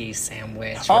garlicky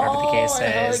sandwich, whatever the case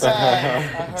is. I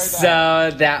heard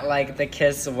so that the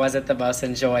kiss wasn't the most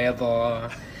enjoyable.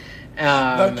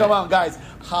 But come on, guys!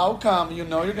 How come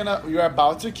you're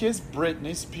about to kiss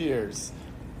Britney Spears,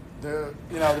 the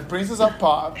princess of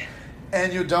pop,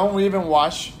 and you don't even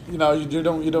wash? You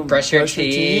don't brush your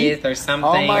teeth or something.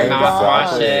 Oh my God!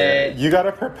 Exactly. It. You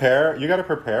gotta prepare. You gotta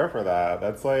prepare for that.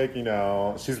 That's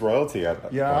she's royalty at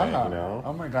that point.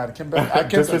 Oh my God! I can't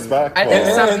disrespectful. I think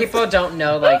some people don't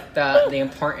know the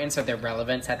importance or the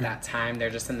relevance at that time. They're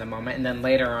just in the moment, and then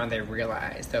later on they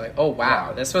realize they're like, "Oh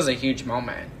wow, this was a huge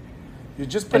moment." You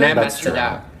just and I messed it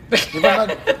up.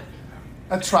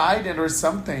 A trident or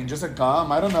something, just a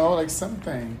gum. I don't know,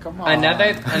 something. Come on.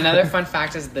 Another fun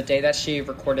fact is the day that she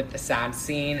recorded the sad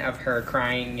scene of her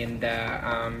crying in the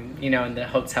in the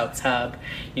hotel tub,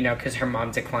 because her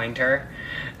mom declined her.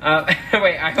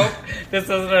 Wait, I hope this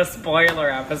isn't a spoiler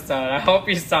episode. I hope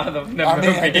you saw the movie.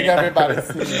 I think everybody's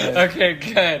seen it. Okay,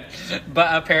 good.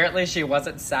 But apparently she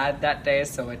wasn't sad that day,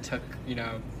 so it took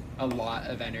a lot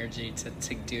of energy to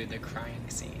do the crying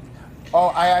scene. Oh,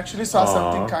 I actually saw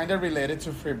something kind of related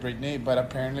to Free Britney, but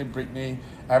apparently Britney,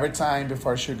 every time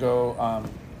before she go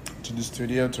to the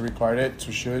studio to record it,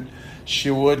 to shoot, she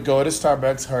would go to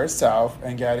Starbucks herself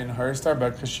and get in her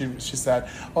Starbucks because she said,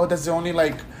 oh, that's the only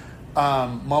like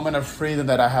moment of freedom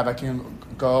that I have. I can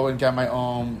go and get my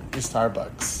own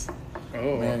Starbucks.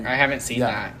 Oh, I haven't seen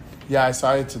that. Yeah, I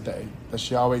saw it today. That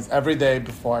she always, every day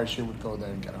before, she would go there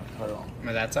and get her own.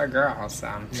 Well, that's our girl,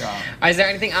 so. Yeah. Is there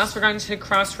anything else regarding to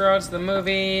Crossroads, the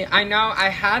movie? I know I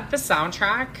had the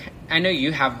soundtrack. I know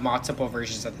you have multiple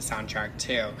versions of the soundtrack,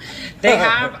 too. They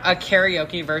have a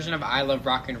karaoke version of I Love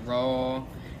Rock and Roll.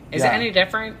 Is it any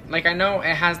different? Like, I know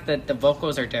it has the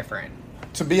vocals are different.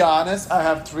 To be honest, I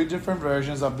have 3 different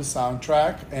versions of the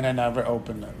soundtrack, and I never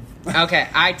opened them. Okay,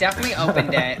 I definitely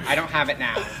opened it. I don't have it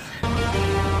now.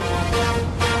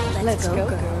 Let's go,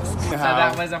 girls. So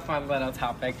that was a fun little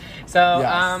topic. So,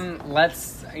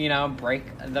 let's, break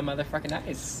the motherfucking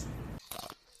ice.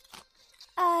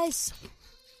 Ice.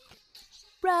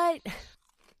 Right.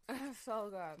 So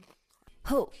good.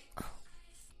 Oh,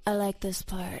 I like this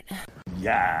part.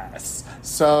 Yes.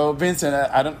 So, Vincent,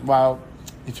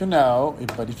 if you know,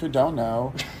 but if you don't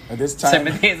know, at this time...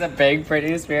 Timothy is a big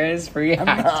Britney Spears reaction.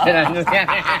 I'm just kidding.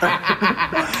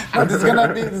 No,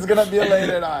 this is gonna be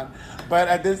later on. But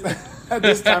at this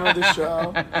time of the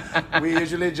show, we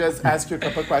usually just ask you a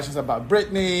couple questions about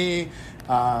Britney,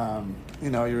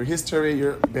 your history,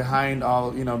 your behind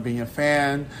all, being a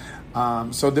fan.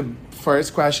 So the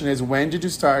first question is, when did you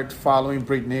start following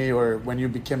Britney, or when you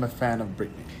became a fan of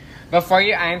Britney? Before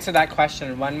you answer that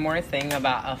question, one more thing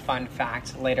about a fun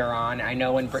fact later on. I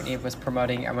know when Britney was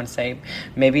promoting, I want to say,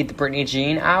 maybe the Britney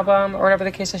Jean album or whatever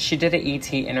the case is, she did an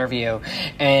ET interview,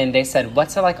 and they said,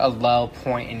 what's a low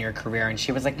point in your career? And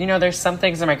she was like, there's some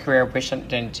things in my career I wish I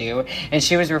didn't do. And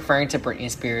she was referring to Britney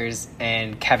Spears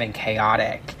and Kevin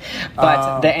Chaotic.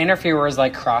 But the interviewer was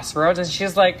like, Crossroads? And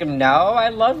she's like, no, I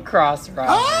love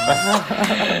Crossroads.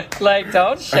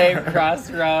 Don't shame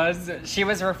Crossroads. She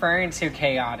was referring to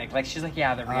Chaotic. She's like,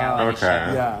 yeah, the reality show.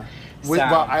 Yeah.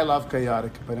 Well, I love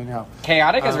Chaotic, but anyhow.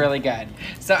 Chaotic is really good.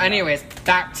 So anyways,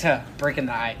 back to breaking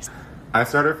the ice. I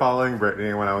started following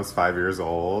Britney when I was 5 years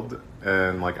old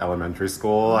in elementary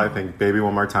school. I think Baby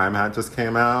One More Time had just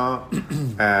came out,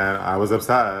 and I was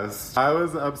obsessed.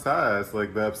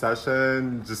 The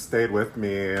obsession just stayed with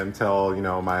me until,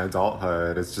 my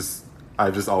adulthood.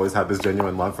 I just always had this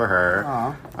genuine love for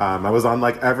her. I was on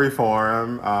every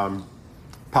forum,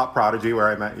 Pop Prodigy, where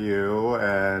I met you,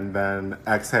 and then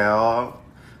Exhale.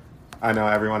 I know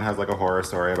everyone has a horror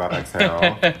story about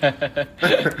Exhale.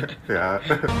 Yeah.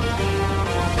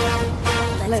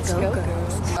 Let's go,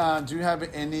 girls. Do you have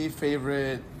any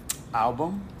favorite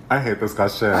album? I hate this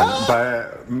question,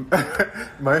 but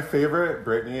my favorite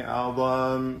Britney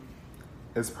album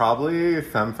is probably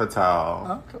Femme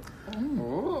Fatale.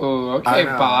 Ooh, okay,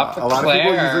 Bob. A lot of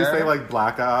people usually say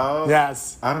Blackout.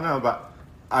 Yes. I don't know, but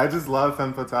I just love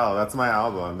Femme Fatale. That's my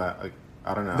album.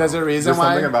 I don't know. There's a reason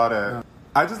why? There's something about it.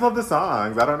 I just love the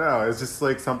songs. I don't know. It's just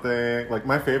something...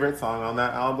 my favorite song on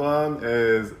that album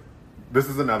is... This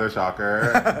is another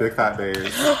shocker. Big Fat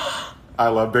Bass. I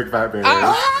love Big Fat Bass.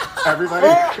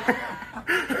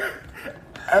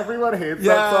 Everyone hates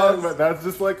that song, but that's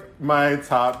just my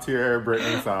top tier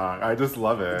Britney song. I just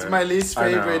love it. It's my least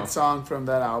favorite song from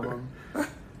that album.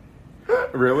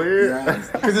 Really? Yes.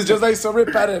 Because it's just so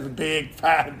repetitive. Big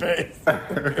fat bass.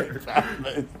 Big fat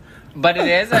bass. But it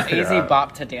is an easy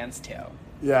bop to dance to.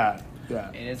 Yeah.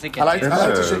 It is a good I like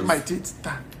to shake my tits.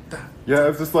 Yeah,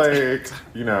 it's just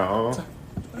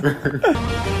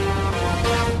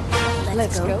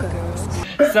Let's go, girls.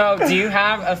 So, do you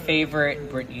have a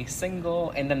favorite Britney single?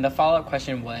 And then the follow-up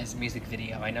question was music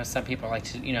video. I know some people like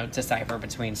to, decipher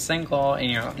between single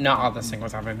and, not all the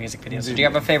singles have a music video. So, do you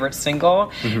have a favorite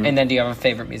single? Mm-hmm. And then do you have a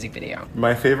favorite music video?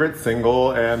 My favorite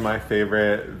single and my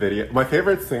favorite video. My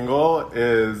favorite single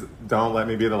is Don't Let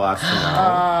Me Be the Last to Know.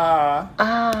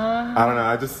 I don't know.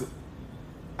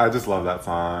 I just love that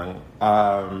song.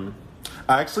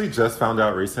 I actually just found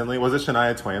out recently. Was it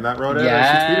Shania Twain that wrote it? Yes.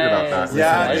 She tweeted about that recently.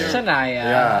 Yeah, it's Shania.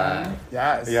 Yeah.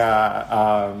 Yes.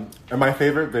 Yeah. And my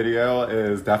favorite video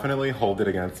is definitely Hold It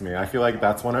Against Me. I feel like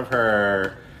that's one of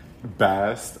her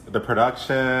best. The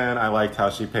production, I liked how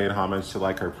she paid homage to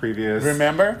her previous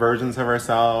versions of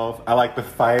herself. I like the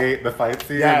fight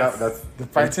scene. Yes. The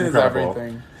fight scene is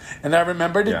everything. And I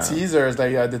remember the teasers,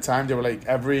 at the time they were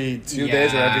every 2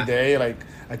 days or every day,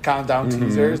 a countdown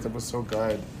teasers. That was so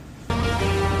good.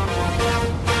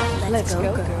 Let's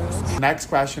go, girls. Next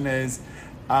question is,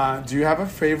 do you have a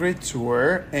favorite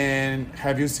tour, and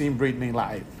have you seen Britney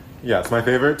live? Yes, my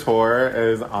favorite tour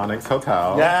is Onyx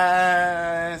Hotel.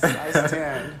 Yes, I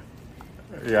stand.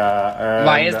 Yeah. And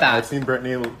Why is that? I've seen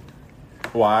Britney.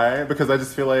 Why? Because I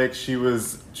just feel like she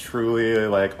was truly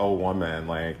like a woman.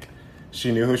 Like,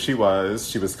 she knew who she was.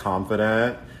 She was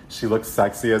confident. She looked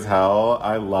sexy as hell.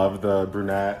 I love the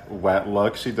brunette wet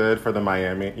look she did for the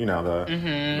Miami,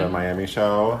 the Miami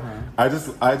show. I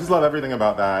just love everything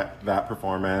about that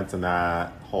performance and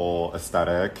that whole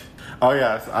aesthetic. Oh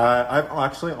yes, I've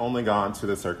actually only gone to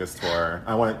the circus tour.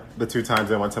 I went the 2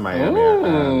 times I went to Miami.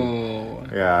 Ooh.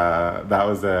 Yeah, that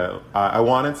was it. I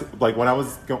wanted to, like,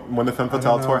 when the Femme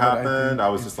Fatale tour happened, I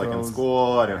was just like in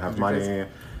school. I didn't have money.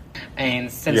 And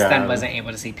since then wasn't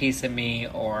able to see Piece of Me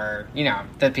or,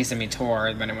 the Piece of Me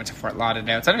tour when I went to Fort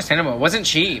Lauderdale. It's understandable. It wasn't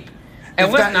cheap. It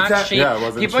was not cheap. Yeah, it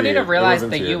wasn't People cheap. need to realize the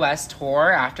cheap. U.S. tour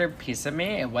after Piece of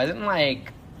Me, it wasn't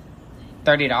like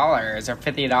 $30 or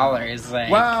 $50.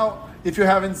 Like, Well, if you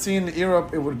haven't seen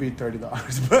Europe, it would be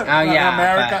 $30. But in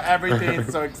America, everything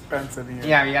is so expensive here.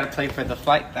 Yeah, you got to pay for the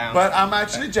flight though. But I'm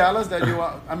actually jealous that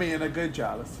in a good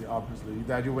jealousy, obviously,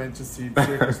 that you went to see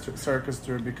circus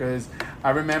tour, because I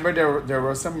remember there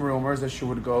were some rumors that she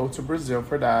would go to Brazil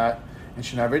for that, and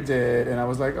she never did. And I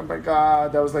was like, oh my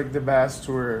God, that was like the best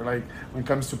tour. Like, when it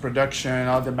comes to production,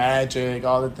 all the magic,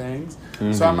 all the things.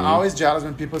 Mm-hmm. So I'm always jealous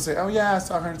when people say, oh yeah, I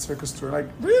saw her in circus tour. Like,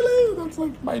 really? That's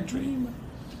like my dream.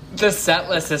 The set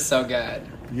list is so good.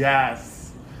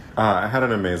 Yes. I had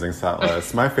an amazing set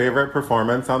list. My favorite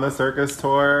performance on the circus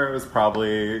tour was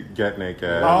probably Get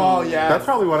Naked. Oh, yeah. That's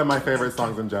probably one of my favorite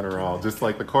songs in general. Just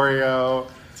like the choreo.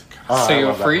 So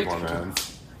you're a freak?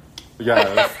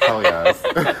 Yes, hell yes.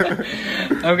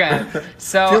 Okay,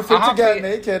 so feel free to get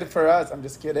naked for us. I'm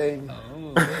just kidding.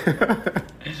 Oh.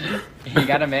 You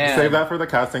got a man. Save that for the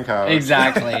casting couch.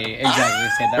 Exactly.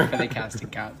 Save that for the casting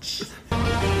couch.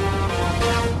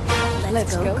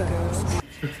 Let's go, girls.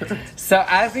 So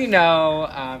as you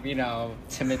know,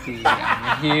 Timothy,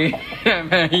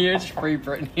 I'm a huge Free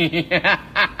Britney.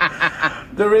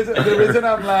 The reason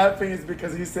I'm laughing is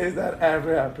because he says that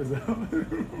every episode.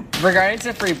 Regarding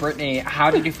to Free Britney,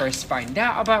 how did you first find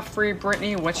out about Free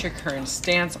Britney? What's your current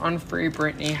stance on Free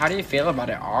Britney? How do you feel about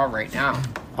it all right now?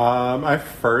 I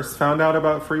first found out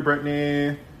about Free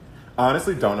Britney. I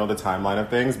honestly don't know the timeline of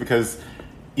things, because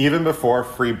even before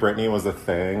Free Britney was a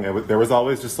thing, there was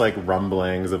always just like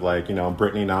rumblings of like,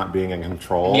 Britney not being in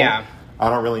control. Yeah. I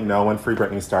don't really know when Free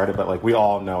Britney started, but like we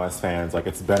all know as fans, like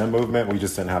it's been a movement. We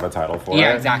just didn't have a title for it.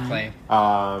 Yeah, exactly.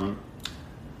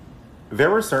 There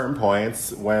were certain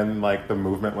points when like the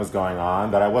movement was going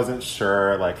on that I wasn't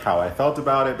sure like how I felt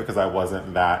about it, because I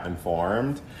wasn't that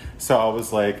informed. So I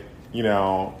was like,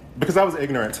 because I was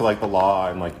ignorant to like the law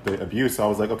and like the abuse. So I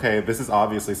was like, okay, this is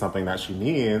obviously something that she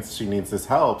needs. She needs this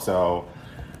help. So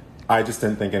I just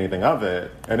didn't think anything of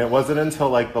it. And it wasn't until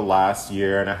like the last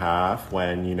year and a half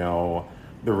when,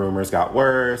 the rumors got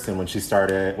worse, and when she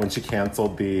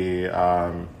canceled the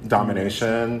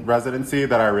Domination residency,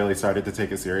 that I really started to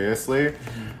take it seriously.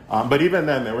 Mm-hmm. But even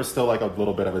then, there was still like a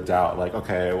little bit of a doubt, like,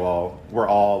 okay, well, we're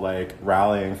all like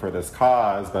rallying for this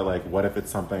cause, but like, what if it's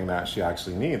something that she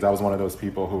actually needs? I was one of those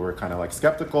people who were kind of like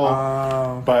skeptical.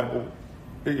 But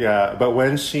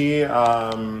when she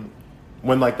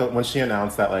when she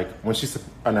announced that, like, when she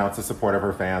announced the support of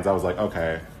her fans, I was like,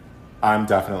 okay, I'm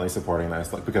definitely supporting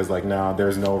this, like, because like now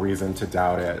there's no reason to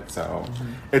doubt it. So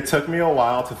it took me a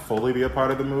while to fully be a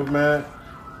part of the movement,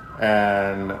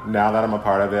 and now that I'm a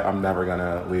part of it, I'm never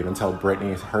gonna leave until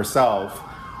Britney herself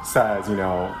says, you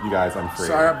guys, I'm free.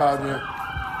 Sorry about it.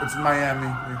 It's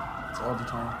Miami. It's all the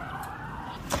time.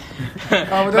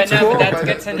 But that's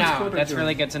good to know. That's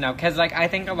really good to know, because like I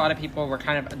think a lot of people were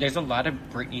there's a lot of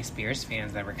Britney Spears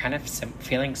fans that were kind of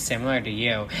feeling similar to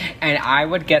you, and I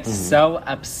would get so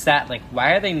upset, like,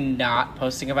 why are they not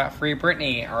posting about Free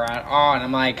Britney or at all? And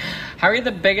I'm like, how are you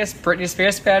the biggest Britney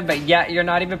Spears fan, but yet you're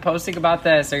not even posting about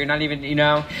this, or you're not even,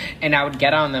 and I would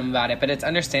get on them about it. But it's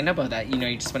understandable that you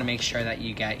just want to make sure that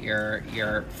you get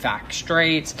your facts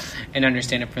straight and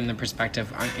understand it from the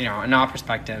perspective, in all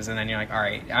perspectives, and then you're like, all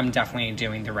right, I'm definitely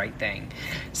doing the right thing.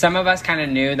 Some of us kind of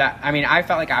knew that. I mean, I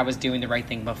felt like I was doing the right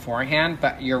thing beforehand,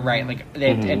 but you're right. Like,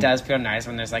 it does feel nice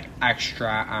when there's like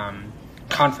extra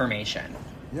confirmation.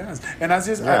 Yes, and as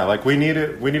you like we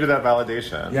needed that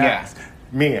validation. Yes.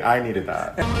 I needed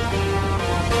that.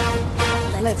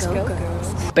 Let's go,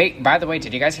 girls. By the way,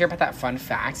 did you guys hear about that fun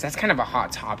fact? That's kind of a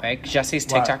hot topic. Jesse's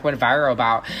TikTok went viral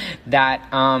about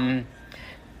that.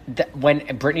 When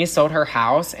Britney sold her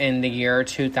house in the year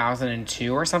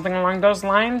 2002 or something along those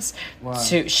lines,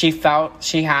 she felt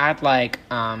she had like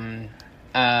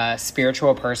a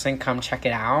spiritual person come check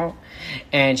it out,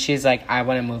 and she's like, I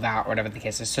want to move out, whatever the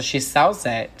case is. So she sells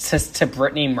it to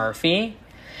Brittany Murphy,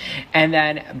 and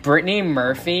then Brittany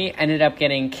Murphy ended up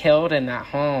getting killed in that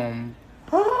home.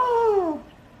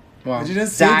 Well,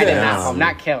 died in that home,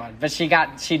 not killed, but she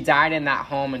died in that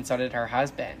home, and so did her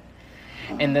husband,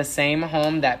 in the same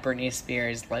home that Britney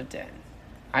Spears lived in.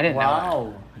 I didn't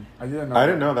know that. I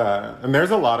didn't know that. And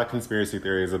there's a lot of conspiracy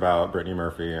theories about Brittany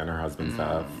Murphy and her husband's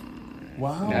death.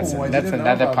 Wow, that's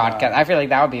another podcast. That. I feel like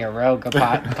that would be a real good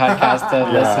podcast to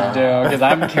listen to, because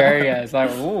I'm curious.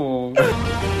 Like, ooh.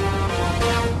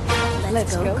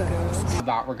 Let's go, girls.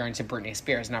 We're going to Britney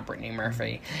Spears, not Brittany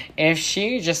Murphy. If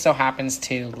she just so happens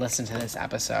to listen to this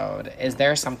episode, is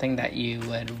there something that you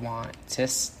would want to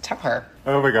tell her?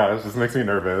 Oh my gosh, this makes me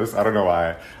nervous. I don't know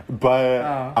why, but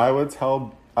I would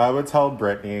tell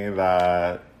Britney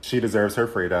that she deserves her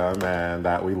freedom and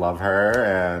that we love her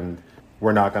and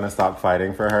we're not going to stop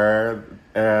fighting for her,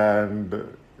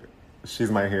 and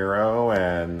she's my hero,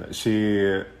 and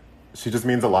she just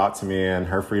means a lot to me, and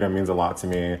her freedom means a lot to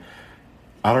me.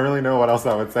 I don't really know what else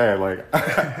I would say. Like,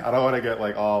 I don't want to get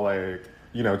like all like,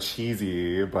 you know,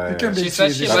 cheesy, but she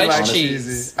says she likes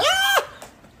cheese.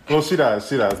 Well, she does,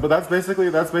 but that's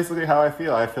basically how I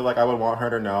feel. I feel like I would want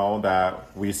her to know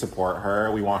that we support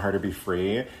her. We want her to be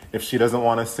free. If she doesn't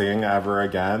want to sing ever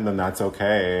again, then that's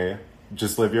okay.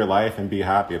 Just live your life and be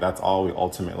happy. That's all we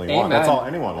ultimately want. That's all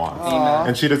anyone wants. Amen.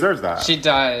 And she deserves that. She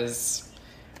does.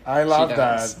 I love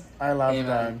that. I love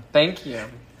that. Thank you.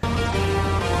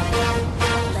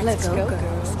 Let's go,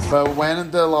 girls. But when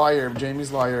the lawyer,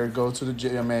 Jamie's lawyer, goes to the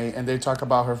GMA and they talk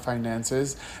about her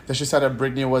finances, that she said that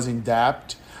Britney was in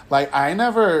debt. Like, I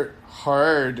never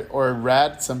heard or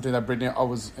read something that Britney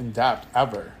was in debt,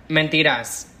 ever.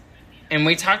 Mentiras. And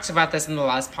we talked about this in the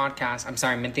last podcast. I'm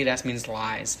sorry, mentiras means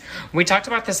lies. We talked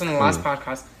about this in the last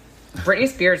podcast. Britney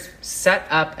Spears set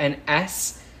up an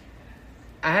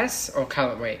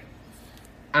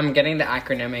I'm getting the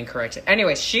acronym incorrect.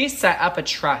 Anyway, she set up a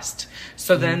trust.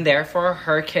 So then, therefore,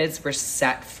 her kids were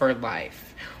set for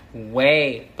life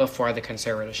way before the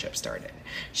conservatorship started.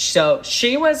 So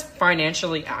she was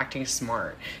financially acting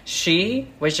smart. She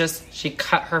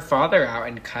cut her father out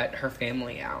and cut her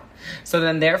family out. So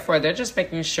then, therefore, they're just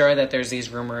making sure that there's these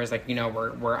rumors, like, you know,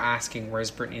 we're asking, where's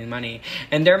Britney's money?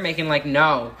 And they're making like,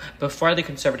 no, before the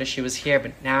conservatorship she was here,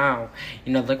 but now,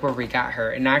 you know, look where we got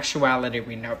her. In actuality,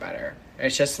 we know better.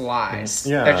 It's just lies.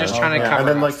 Yeah, they're just trying to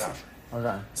cover up stuff.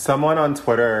 Okay. Someone on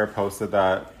Twitter posted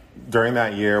that during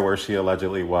that year where she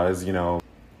allegedly was, you know,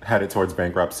 headed towards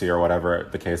bankruptcy or whatever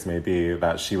the case may be,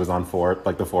 that she was on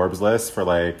the Forbes list for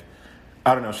like,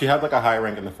 I don't know, she had like a high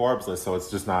rank in the Forbes list, so it's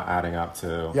just not adding up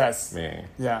to me.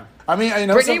 Yeah. I mean, I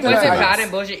know Britney wasn't bad and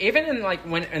bougie. Even in like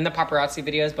when in the paparazzi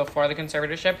videos before the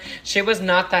conservatorship, she was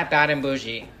not that bad and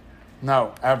bougie.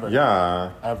 No, ever.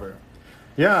 Yeah. Ever.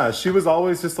 Yeah, she was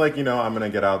always just like, you know, I'm going to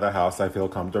get out of the house. I feel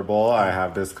comfortable. I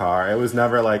have this car. It was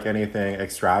never like anything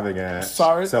extravagant.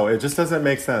 Sorry. So it just doesn't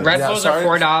make sense. Red Bulls are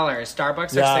 $4.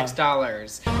 Starbucks are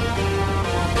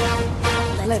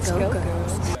 $6. Let's go,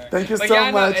 girls. Thank you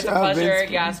so much. No, it's a pleasure.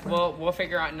 Vince. Yes, we'll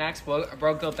figure out next. We'll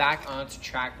go back onto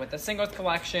track with the singles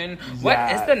collection. Yes. What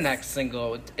is the next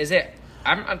single? Is it?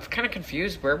 I'm kind of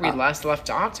confused where we last left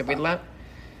off. Did we left?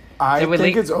 I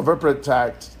think it's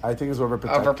Overprotect.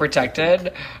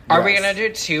 Overprotected. Are we gonna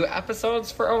do 2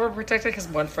 episodes for Overprotected? Because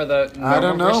one for the I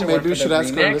don't know. version, Maybe we should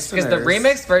ask our remix? listeners. Because the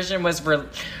remix version was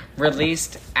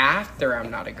released after I'm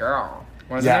Not a Girl.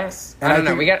 Wasn't it? I don't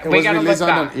know. We got to look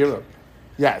back. Europe.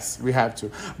 Yes, we have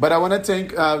to. But I want to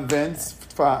thank Vince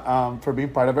for being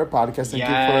part of our podcast. Thank you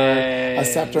for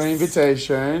accepting our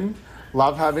invitation.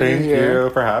 Love having you here. Thank you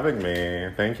for having me.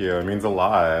 Thank you. It means a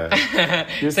lot.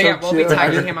 We'll be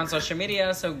tagging him on social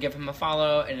media, so give him a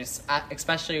follow, and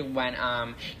especially when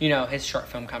his short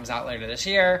film comes out later this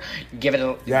year.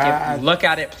 Look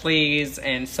at it, please,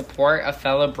 and support a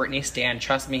fellow Britney stan.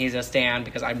 Trust me, he's a stan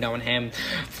because I've known him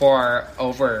for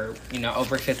over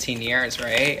 15 years,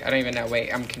 right? I don't even know.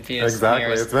 Wait, I'm confused.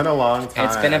 Exactly. It's been a long time.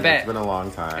 It's been a bit. It's been a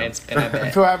long time. It's been a bit.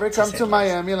 If you ever come to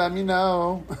Miami, let me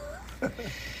know.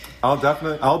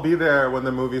 I'll be there when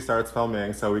the movie starts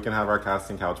filming so we can have our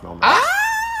casting couch moment. I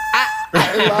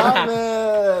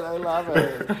love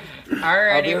it.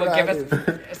 Alrighty, we'll give us.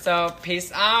 So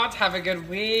peace out. Have a good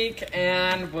week,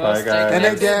 and we'll stay connected.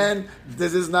 And again,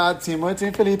 this is not Timothy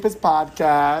and Felipe's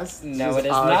podcast. No, it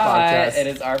is not. Podcast. It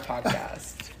is our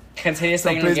podcast. Continue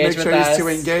staying engaged with us. Please make sure you're still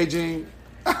engaging.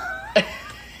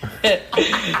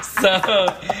 So,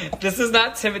 this is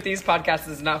not Timothy's podcast.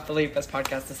 This is not Felipe's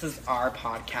podcast. This is our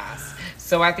podcast.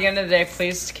 So, at the end of the day,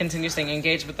 please continue staying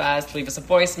engaged with us. Leave us a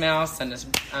voicemail. Send us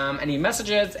any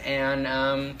messages.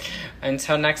 And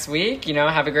until next week,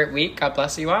 have a great week. God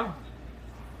bless you all.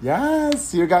 Yes.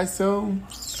 See you guys soon.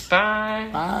 Bye.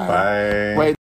 Bye. Bye. Wait.